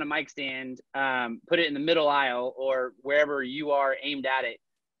put it on a mic stand, put it in the middle aisle or wherever you are aimed at it,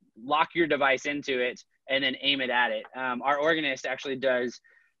 lock your device into it, and then aim it at it. Our organist actually does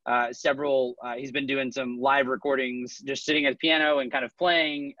several, he's been doing some live recordings, just sitting at the piano and kind of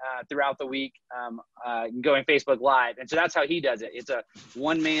playing throughout the week, going Facebook Live. And so that's how he does it. It's a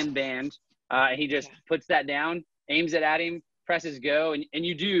one-man band. He just puts that down, aims it at him, presses go, and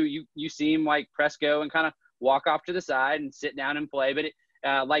you see him like press go and kind of walk off to the side and sit down and play. But it,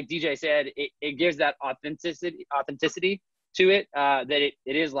 like DJ said, it gives that authenticity to it, that it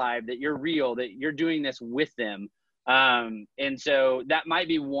is live, that you're real, that you're doing this with them. And so that might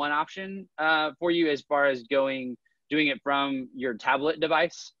be one option for you as far as doing it from your tablet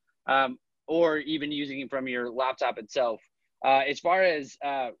device, or even using it from your laptop itself. As far as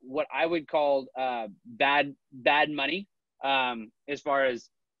what I would call bad money, as far as,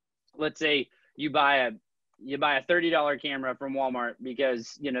 let's say you buy a $30 camera from Walmart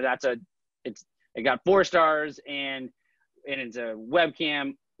because it got 4 stars and it's a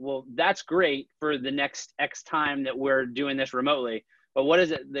webcam. Well, that's great for the next X time that we're doing this remotely. But what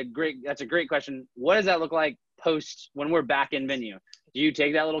is it? That's a great question. What does that look like post when we're back in venue? Do you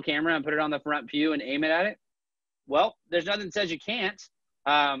take that little camera and put it on the front pew and aim it at it? Well, there's nothing that says you can't.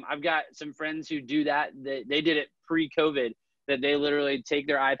 I've got some friends who do that. They did it pre-COVID, that they literally take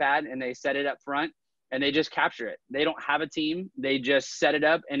their iPad and they set it up front and they just capture it. They don't have a team. They just set it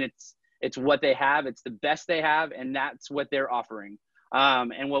up and it's what they have. It's the best they have, and that's what they're offering.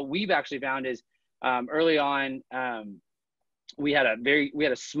 And what we've actually found is early on, we had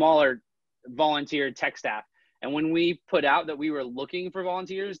a smaller volunteer tech staff. And when we put out that we were looking for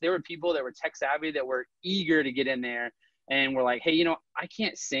volunteers, there were people that were tech savvy that were eager to get in there and were like, hey, I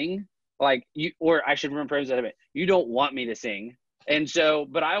can't sing like you, or I should rephrase that a bit. You don't want me to sing. And so,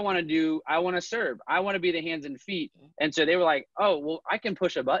 but I want to serve. I want to be the hands and feet. And so they were like, oh, well, I can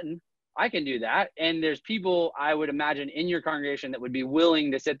push a button. I can do that. And there's people, I would imagine, in your congregation that would be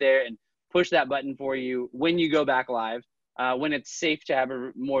willing to sit there and push that button for you when you go back live, when it's safe to have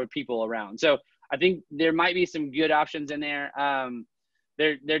more people around. So I think there might be some good options in there.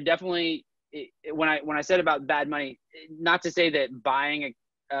 They're definitely, when I said about bad money, not to say that buying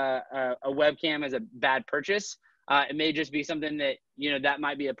a webcam is a bad purchase. It may just be something that, that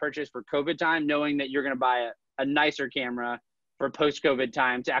might be a purchase for COVID time, knowing that you're going to buy a nicer camera for post-COVID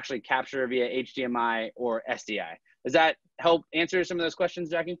time to actually capture via HDMI or SDI. Does that help answer some of those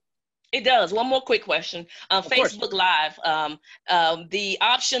questions, Jackie? It does. One more quick question. Facebook Live, the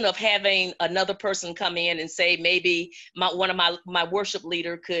option of having another person come in and say maybe one of my worship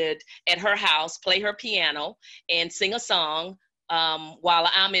leader could, at her house, play her piano and sing a song while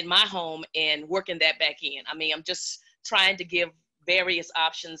I'm in my home and working that back in. I mean, I'm just trying to give various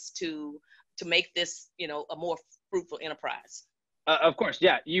options to make this, a more fruitful enterprise. Of course,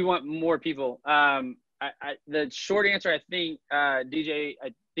 yeah. You want more people. The short answer, I think, DJ,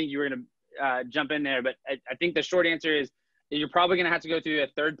 I think you were going to jump in there, but I think the short answer is you're probably going to have to go through a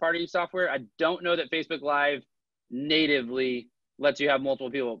third-party software. I don't know that Facebook Live natively lets you have multiple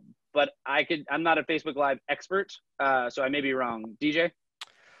people, but I'm not a Facebook Live expert, so I may be wrong. DJ?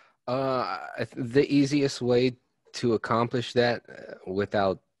 The easiest way to accomplish that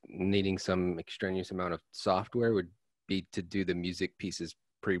without needing some extraneous amount of software would be to do the music pieces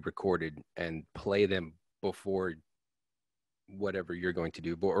pre-recorded and play them before whatever you're going to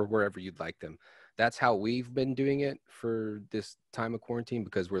do or wherever you'd like them. That's how we've been doing it for this time of quarantine,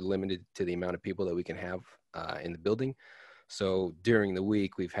 because we're limited to the amount of people that we can have in the building. So during the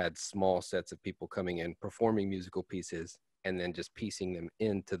week, we've had small sets of people coming in, performing musical pieces, and then just piecing them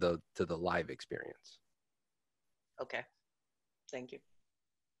into the live experience. Okay, thank you.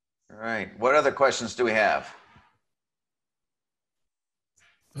 All right. What other questions do we have?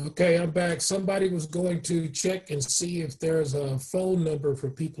 Okay, I'm back. Somebody was going to check and see if there's a phone number for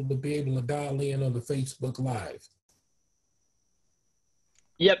people to be able to dial in on the Facebook Live.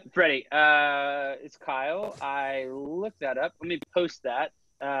 Yep, Freddie. It's Kyle. I looked that up. Let me post that.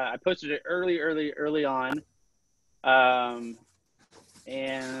 I posted it early on.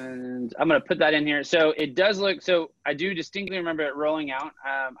 And I'm going to put that in here. So it does look, so I do distinctly remember it rolling out.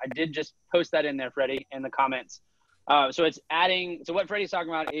 I did just post that in there, Freddie, in the comments. So it's adding, so what Freddie's talking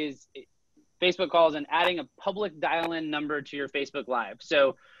about is Facebook calls and adding a public dial-in number to your Facebook Live.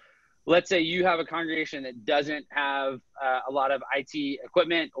 So let's say you have a congregation that doesn't have a lot of IT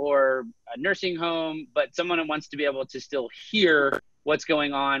equipment or a nursing home, but someone wants to be able to still hear what's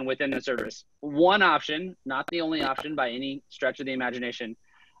going on within the service. One option, not the only option by any stretch of the imagination,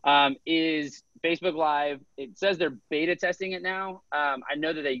 is Facebook Live. It says they're beta testing it now. I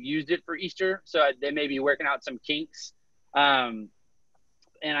know that they used it for Easter, so they may be working out some kinks. And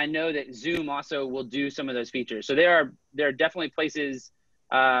I know that Zoom also will do some of those features. So there are definitely places,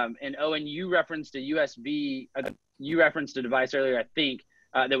 and Owen, you referenced a USB, you referenced a device earlier, I think,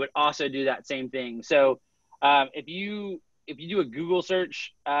 that would also do that same thing. So if you do a Google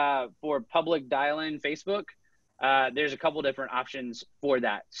search for public dial-in Facebook, there's a couple different options for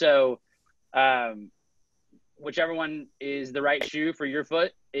that. So whichever one is the right shoe for your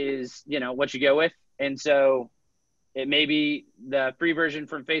foot is, what you go with. And so it may be the free version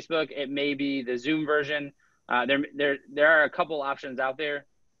from Facebook. It may be the Zoom version. There are a couple options out there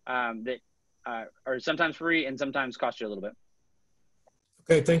that are sometimes free and sometimes cost you a little bit.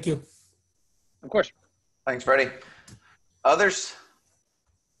 Okay, thank you. Of course. Thanks, Freddie. Others?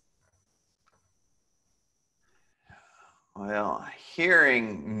 Well,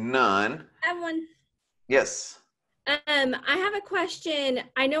 hearing none. I have one. Yes. I have a question.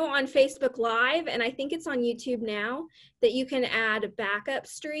 I know on Facebook Live, and I think it's on YouTube now, that you can add backup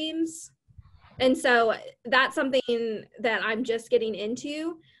streams. And so that's something that I'm just getting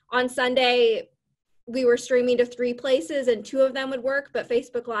into. On Sunday, we were streaming to 3 places and 2 of them would work, but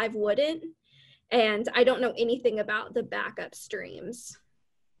Facebook Live wouldn't. And I don't know anything about the backup streams.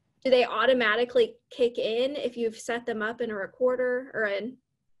 Do they automatically kick in if you've set them up in a recorder or an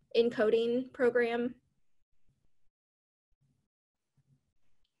encoding program?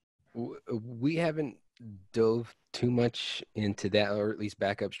 We haven't dove too much into that, or at least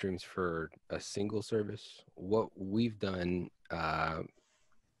backup streams for a single service. What we've done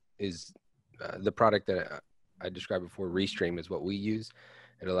is the product that I described before, Restream, is what we use.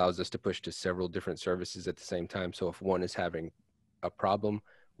 It allows us to push to several different services at the same time. So if one is having a problem,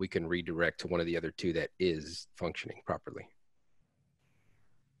 we can redirect to one of the other 2 that is functioning properly.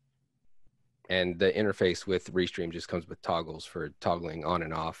 And the interface with Restream just comes with toggles for toggling on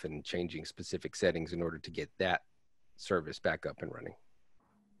and off and changing specific settings in order to get that service back up and running.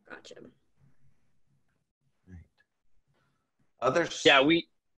 Gotcha. Others? Yeah,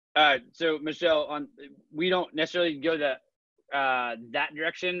 so Michelle, we don't necessarily go that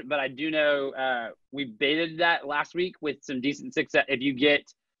direction, but I do know we baited that last week with some decent success. If you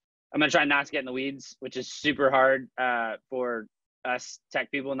get, I'm going to try not to get in the weeds, which is super hard for us tech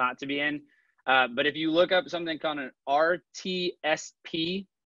people not to be in. But if you look up something called an RTSP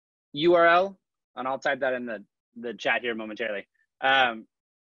URL, and I'll type that in the chat here momentarily. So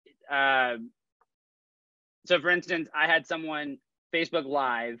for instance, I had someone Facebook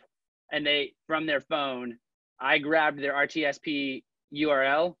Live and from their phone, I grabbed their RTSP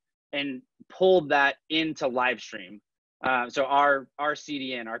URL and pulled that into Livestream. So our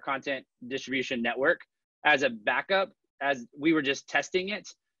CDN, our content distribution network, as a backup, as we were just testing it,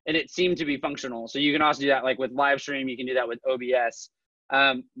 and it seemed to be functional. So you can also do that like with Livestream. You can do that with OBS.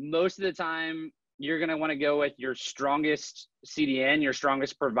 Most of the time, you're going to want to go with your strongest CDN, your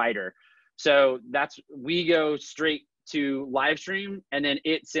strongest provider. So we go straight to Livestream, and then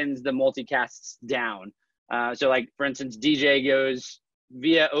it sends the multicasts down. So like, for instance, DJ goes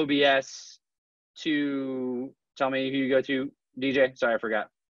via OBS to, tell me who you go to, DJ? Sorry, I forgot.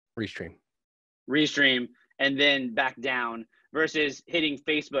 Restream, and then back down, versus hitting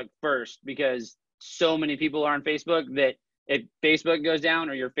Facebook first, because so many people are on Facebook that if Facebook goes down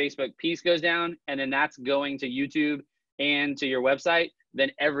or your Facebook piece goes down, and then that's going to YouTube and to your website,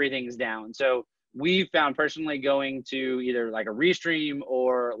 then everything's down. So we found personally going to either like a Restream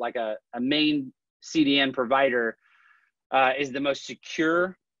or like a main CDN provider is the most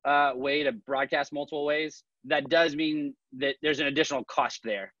secure way to broadcast multiple ways. That does mean that there's an additional cost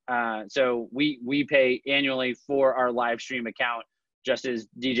there. So we pay annually for our live stream account, just as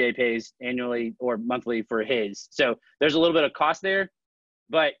DJ pays annually or monthly for his. So there's a little bit of cost there,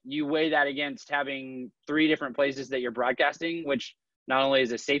 but you weigh that against having 3 different places that you're broadcasting, which not only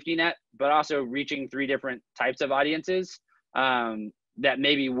is a safety net, but also reaching 3 different types of audiences that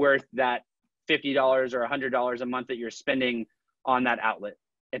may be worth that $50 or $100 a month that you're spending on that outlet,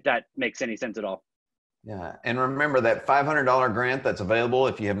 if that makes any sense at all. Yeah, and remember that $500 grant that's available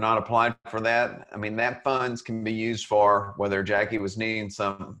if you have not applied for that. I mean, that funds can be used for whether Jackie was needing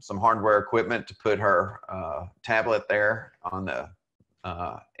some hardware equipment to put her tablet there on the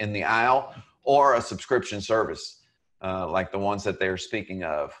in the aisle, or a subscription service like the ones that they're speaking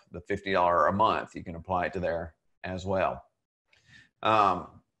of, the $50 a month. You can apply it to there as well.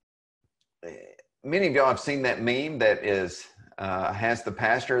 Many of y'all have seen that meme that is has the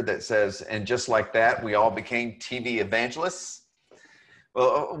pastor that says, "And just like that, we all became TV evangelists."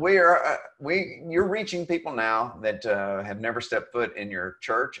 Well, you're reaching people now that have never stepped foot in your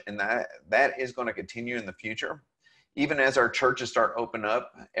church, and that is going to continue in the future. Even as our churches start opening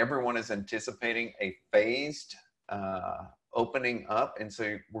up, everyone is anticipating a phased opening up, and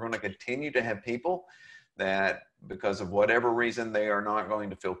so we're going to continue to have people that, because of whatever reason, they are not going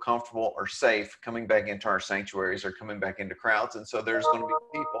to feel comfortable or safe coming back into our sanctuaries or coming back into crowds. And so there's going to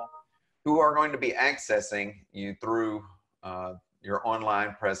be people who are going to be accessing you through your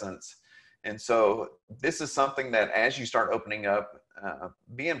online presence. And so this is something that as you start opening up,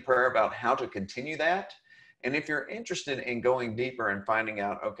 be in prayer about how to continue that. And if you're interested in going deeper and finding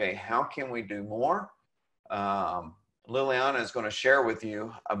out, okay, how can we do more? Liliana is going to share with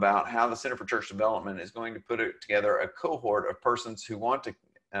you about how the Center for Church Development is going to put together a cohort of persons who want to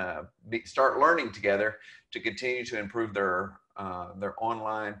start learning together to continue to improve their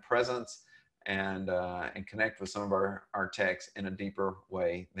online presence and connect with some of our techs in a deeper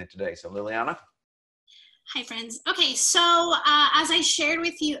way than today. So Liliana. Hi, friends. Okay, so as I shared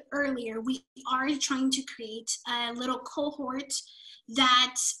with you earlier, we are trying to create a little cohort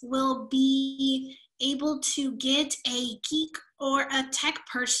that will be able to get a geek or a tech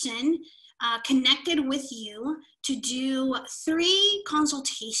person connected with you to do 3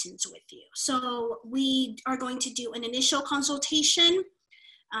 consultations with you. So we are going to do an initial consultation.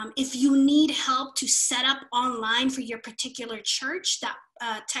 If you need help to set up online for your particular church, that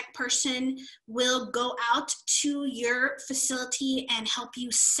tech person will go out to your facility and help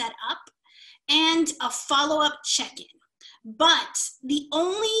you set up, and a follow-up check-in. But the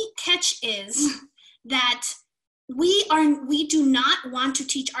only catch is that we do not want to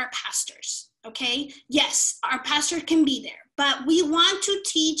teach our pastors, okay? Yes, our pastor can be there, but we want to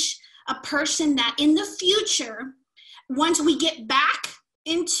teach a person that in the future, once we get back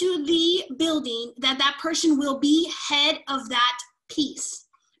into the building, that person will be head of that piece.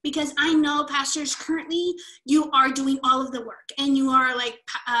 Because I know pastors currently, you are doing all of the work, and you are, like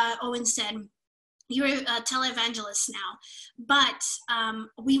Owen said, you're a televangelist now, but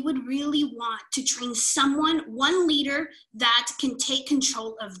we would really want to train one leader that can take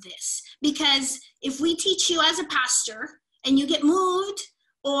control of this. Because if we teach you as a pastor and you get moved,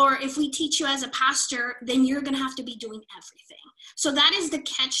 or if we teach you as a pastor, then you're going to have to be doing everything. So that is the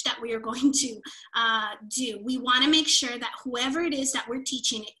catch that we are going to do. We want to make sure that whoever it is that we're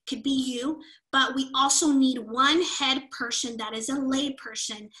teaching, it could be you, but we also need one head person that is a lay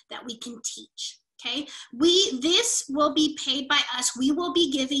person that we can teach. Okay, this will be paid by us. We will be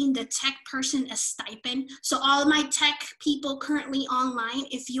giving the tech person a stipend. So all of my tech people currently online,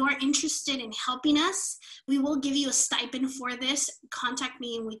 if you are interested in helping us, we will give you a stipend for this. Contact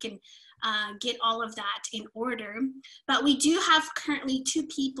me and we can get all of that in order. But we do have currently 2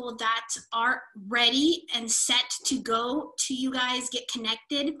 people that are ready and set to go to you guys, get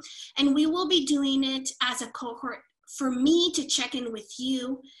connected. And we will be doing it as a cohort for me to check in with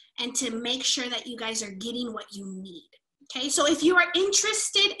you and to make sure that you guys are getting what you need. Okay, so if you are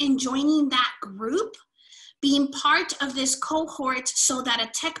interested in joining that group, being part of this cohort so that a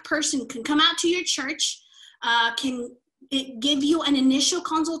tech person can come out to your church, can give you an initial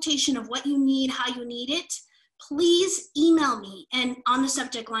consultation of what you need, how you need it, please email me. And on the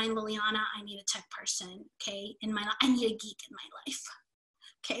subject line, Liliana, I need a tech person, okay? I need a geek in my life.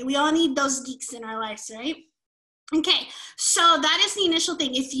 Okay, we all need those geeks in our lives, right? Okay, so that is the initial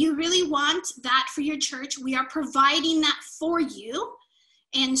thing. If you really want that for your church, we are providing that for you.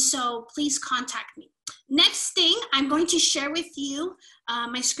 And so please contact me. Next thing, I'm going to share with you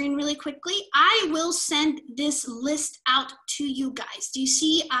my screen really quickly. I will send this list out to you guys. Do you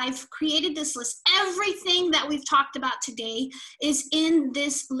see I've created this list? Everything that we've talked about today is in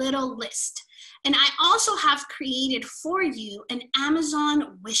this little list. And I also have created for you an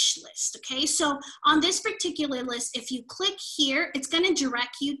Amazon wish list, okay? So on this particular list, if you click here, it's gonna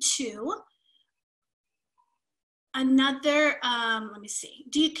direct you to another, let me see.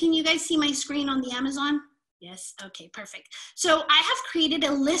 Can you guys see my screen on the Amazon? Yes, okay, perfect. So I have created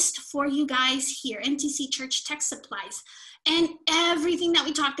a list for you guys here, NTC Church Tech Supplies. And everything that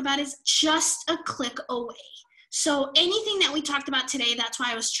we talked about is just a click away. So anything that we talked about today, that's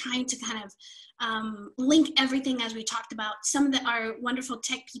why I was trying to kind of link everything as we talked about. Some of our wonderful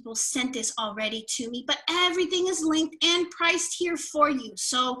tech people sent this already to me, but everything is linked and priced here for you.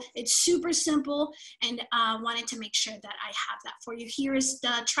 So it's super simple, and wanted to make sure that I have that for you. Here is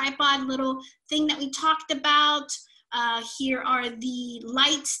the tripod little thing that we talked about. Here are the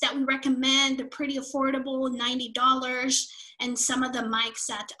lights that we recommend. They're pretty affordable, $90. And some of the mics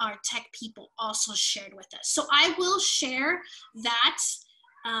that our tech people also shared with us. So I will share that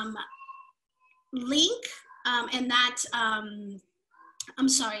link and that,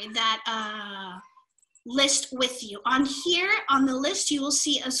 list with you. On here, on the list, you will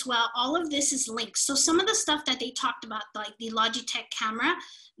see as well, all of this is linked. So some of the stuff that they talked about, like the Logitech camera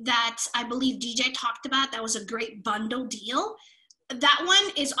that I believe DJ talked about, that was a great bundle deal. That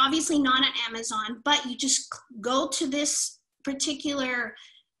one is obviously not on Amazon, but you just go to this particular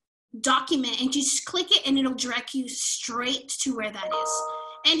document and just click it and it'll direct you straight to where that is.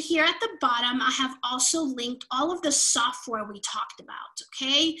 And here at the bottom, I have also linked all of the software we talked about,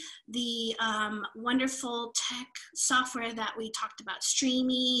 okay? The wonderful tech software that we talked about,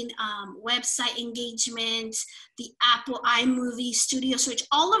 streaming, website engagement, the Apple iMovie Studio Switch,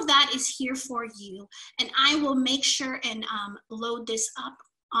 all of that is here for you. And I will make sure and load this up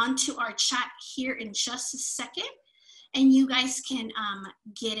onto our chat here in just a second. And you guys can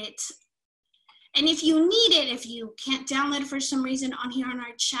get it. And if you need it, if you can't download it for some reason on here on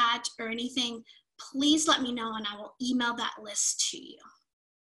our chat or anything, please let me know and I will email that list to you.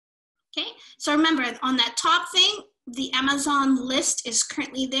 Okay, so remember on that top thing, the Amazon list is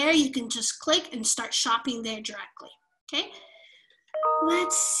currently there. You can just click and start shopping there directly, okay?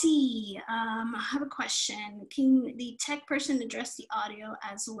 Let's see, I have a question. Can the tech person address the audio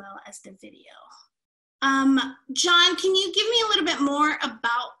as well as the video? John, can you give me a little bit more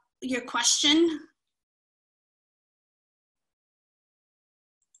about your question?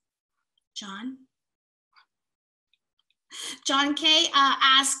 John K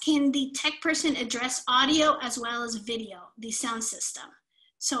asked, can the tech person address audio as well as video, the sound system?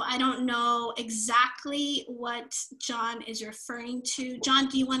 So I don't know exactly what John is referring to. John,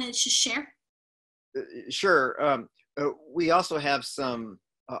 do you want to just share? Sure. We also have some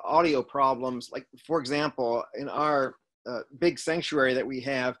audio problems. Like, for example, in our big sanctuary that we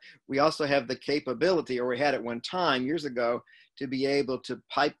also have the capability, or we had at one time years ago, to be able to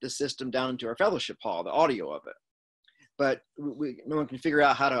pipe the system down into our fellowship hall, the audio of it. But no one can figure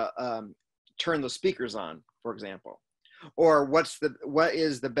out how to turn those speakers on, for example. Or what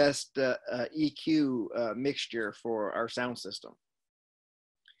is the best EQ mixture for our sound system?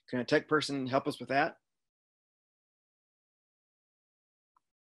 Can a tech person help us with that?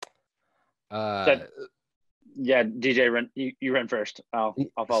 Yeah, DJ, you run first. I'll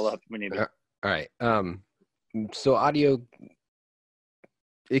follow up when you do. All right. So audio,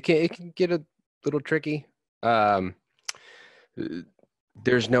 it can get a little tricky.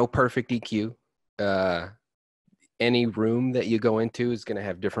 There's no perfect EQ. Any room that you go into is going to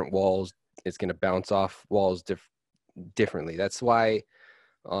have different walls. It's going to bounce off walls differently. That's why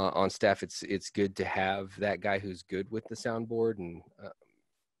on staff, it's good to have that guy who's good with the soundboard, and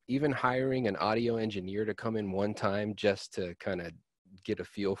even hiring an audio engineer to come in one time just to kind of get a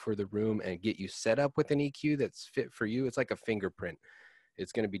feel for the room and get you set up with an EQ that's fit for you. It's like a fingerprint.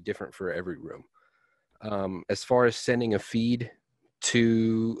 It's going to be different for every room. As far as sending a feed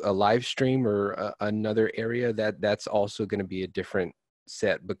to a live stream or another area, that's also going to be a different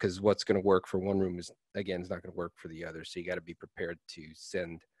set, because what's going to work for one room is not going to work for the other. So you got to be prepared to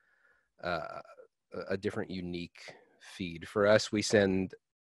send a different unique feed. For us, we send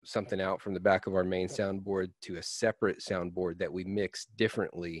something out from the back of our main soundboard to a separate soundboard that we mix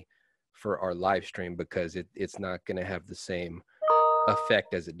differently for our live stream, because it's not going to have the same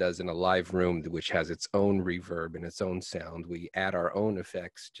effect as it does in a live room, which has its own reverb and its own sound. We add our own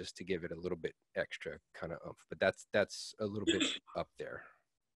effects just to give it a little bit extra kind of oomph, but that's a little bit up there.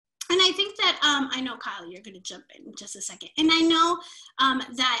 And I think that, I know, Kyle, you're going to jump in just a second. And I know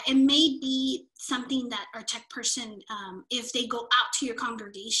that it may be something that our tech person, if they go out to your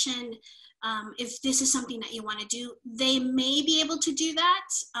congregation, if this is something that you want to do, they may be able to do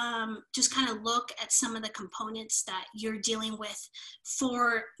that. Just kind of look at some of the components that you're dealing with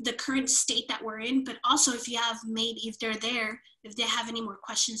for the current state that we're in. But also if you have, maybe if they're there, if they have any more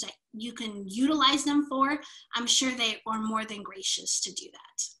questions that you can utilize them for, I'm sure they are more than gracious to do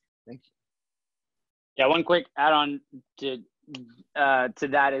that. Thank you. Yeah, one quick add-on to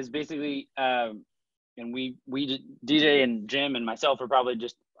that is basically, and we DJ and Jim and myself are probably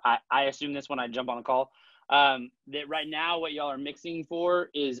just, I assume this when I jump on a call, that right now what y'all are mixing for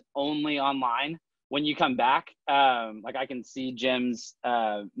is only online. When you come back, like I can see Jim's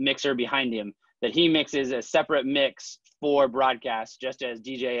mixer behind him, that he mixes a separate mix for broadcast, just as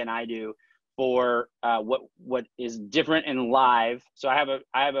DJ and I do for what is different and live. So I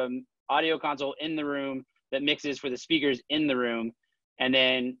have a audio console in the room that mixes for the speakers in the room, and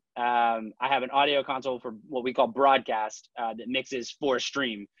then I have an audio console for what we call broadcast that mixes for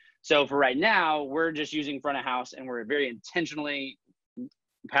stream. So for right now, we're just using front of house, and we're very intentionally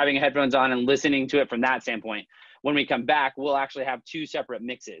having headphones on and listening to it from that standpoint. When we come back, we'll actually have two separate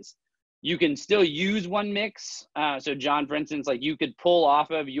mixes. You can still use one mix. So John, for instance, like you could pull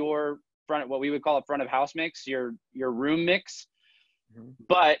off of your front, what we would call a front of house mix, your room mix. Mm-hmm.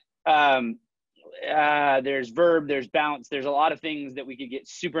 But there's verb, there's bounce, there's a lot of things that we could get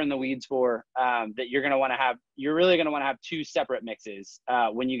super in the weeds for that you're going to want to have. You're really going to want to have two separate mixes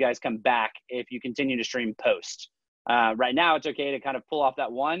when you guys come back if you continue to stream post. Right now, it's okay to kind of pull off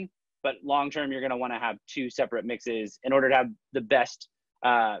that one, but long term, you're going to want to have two separate mixes in order to have the best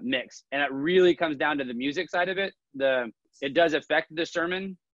mix. And it really comes down to the music side of it. It does affect the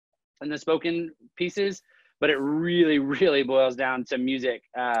sermon and the spoken pieces, but it really, really boils down to music,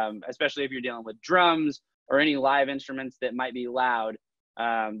 especially if you're dealing with drums or any live instruments that might be loud.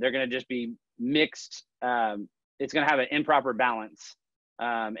 They're going to just be mixed. It's going to have an improper balance,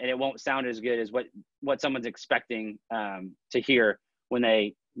 and it won't sound as good as what someone's expecting to hear when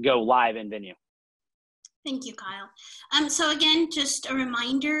they go live in venue. Thank you, Kyle. So again, just a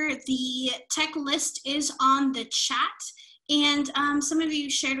reminder, the tech list is on the chat. And some of you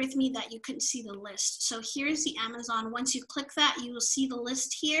shared with me that you couldn't see the list. So here's the Amazon. Once you click that, you will see the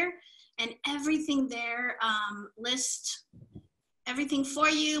list here, and everything there, list everything for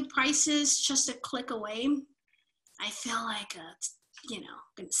you, prices, just a click away. I feel like,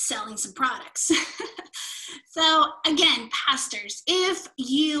 selling some products. So again, pastors, if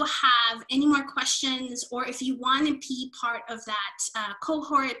you have any more questions, or if you want to be part of that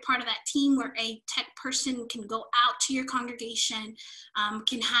cohort, part of that team where a tech person can go out to your congregation,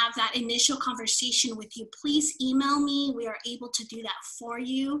 can have that initial conversation with you, please email me. We are able to do that for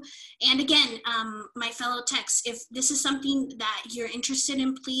you. And again, my fellow techs, if this is something that you're interested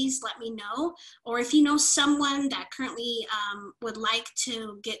in, please let me know. Or if you know someone that currently would like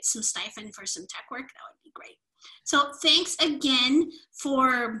to get some stipend for some tech work, that would be great. So thanks again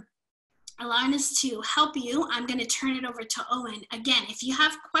for allowing us to help you. I'm going to turn it over to Owen. Again, if you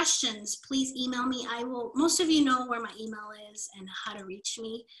have questions, please email me. Most of you know where my email is and how to reach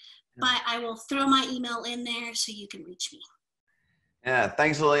me, but I will throw my email in there so you can reach me. Yeah,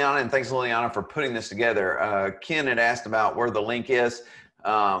 thanks, Liliana, and thanks, Liliana, for putting this together. Ken had asked about where the link is.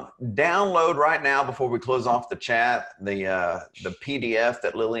 Download right now, before we close off the chat, the PDF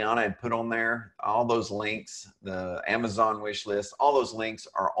that Liliana had put on there. All those links, the Amazon wish list, all those links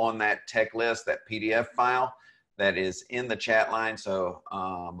are on that tech list, that PDF file that is in the chat line. So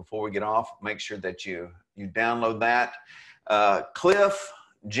before we get off, make sure that you download that. Cliff,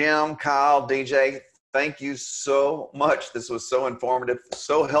 Jim, Kyle, DJ, thank you so much. This was so informative,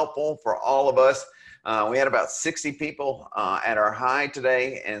 so helpful for all of us. We had about 60 people at our high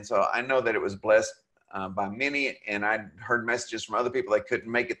today, and so I know that it was blessed by many, and I heard messages from other people that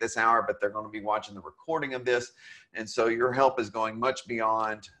couldn't make it this hour, but they're going to be watching the recording of this, and so your help is going much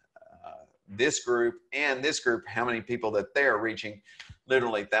beyond this group and this group, how many people that they're reaching.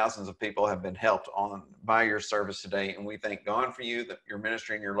 Literally thousands of people have been helped by your service today, and we thank God for you, your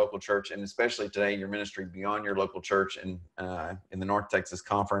ministry in your local church, and especially today your ministry beyond your local church and in the North Texas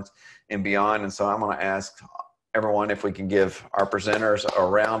Conference and beyond. And so I'm going to ask everyone if we can give our presenters a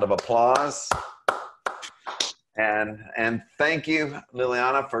round of applause. And thank you,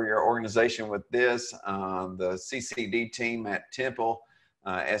 Liliana, for your organization with this, the CCD team at Temple,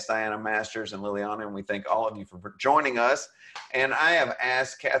 S. Diana Masters and Liliana, and we thank all of you for joining us. And I have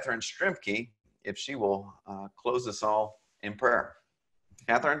asked Catherine Strimke if she will close us all in prayer.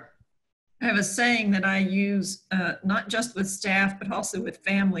 Catherine? I have a saying that I use not just with staff, but also with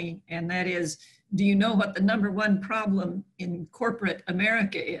family, and that is, do you know what the #1 problem in corporate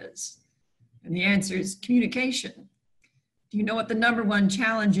America is? And the answer is communication. Do you know what the #1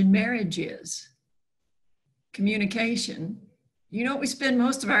 challenge in marriage is? Communication. You know what we spend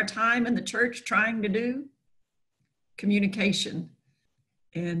most of our time in the church trying to do? Communication.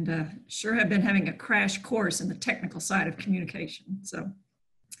 And sure have been having a crash course in the technical side of communication. So,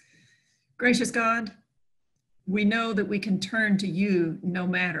 gracious God, we know that we can turn to you no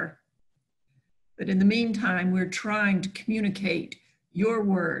matter. But in the meantime, we're trying to communicate your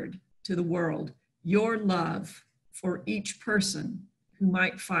word to the world, your love for each person who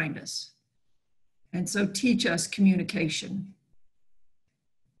might find us. And so teach us communication.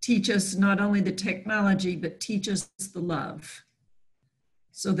 Teach us not only the technology, but teach us the love,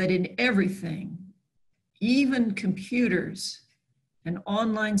 so that in everything, even computers and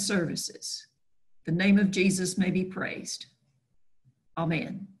online services, the name of Jesus may be praised.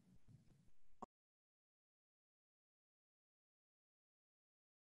 Amen.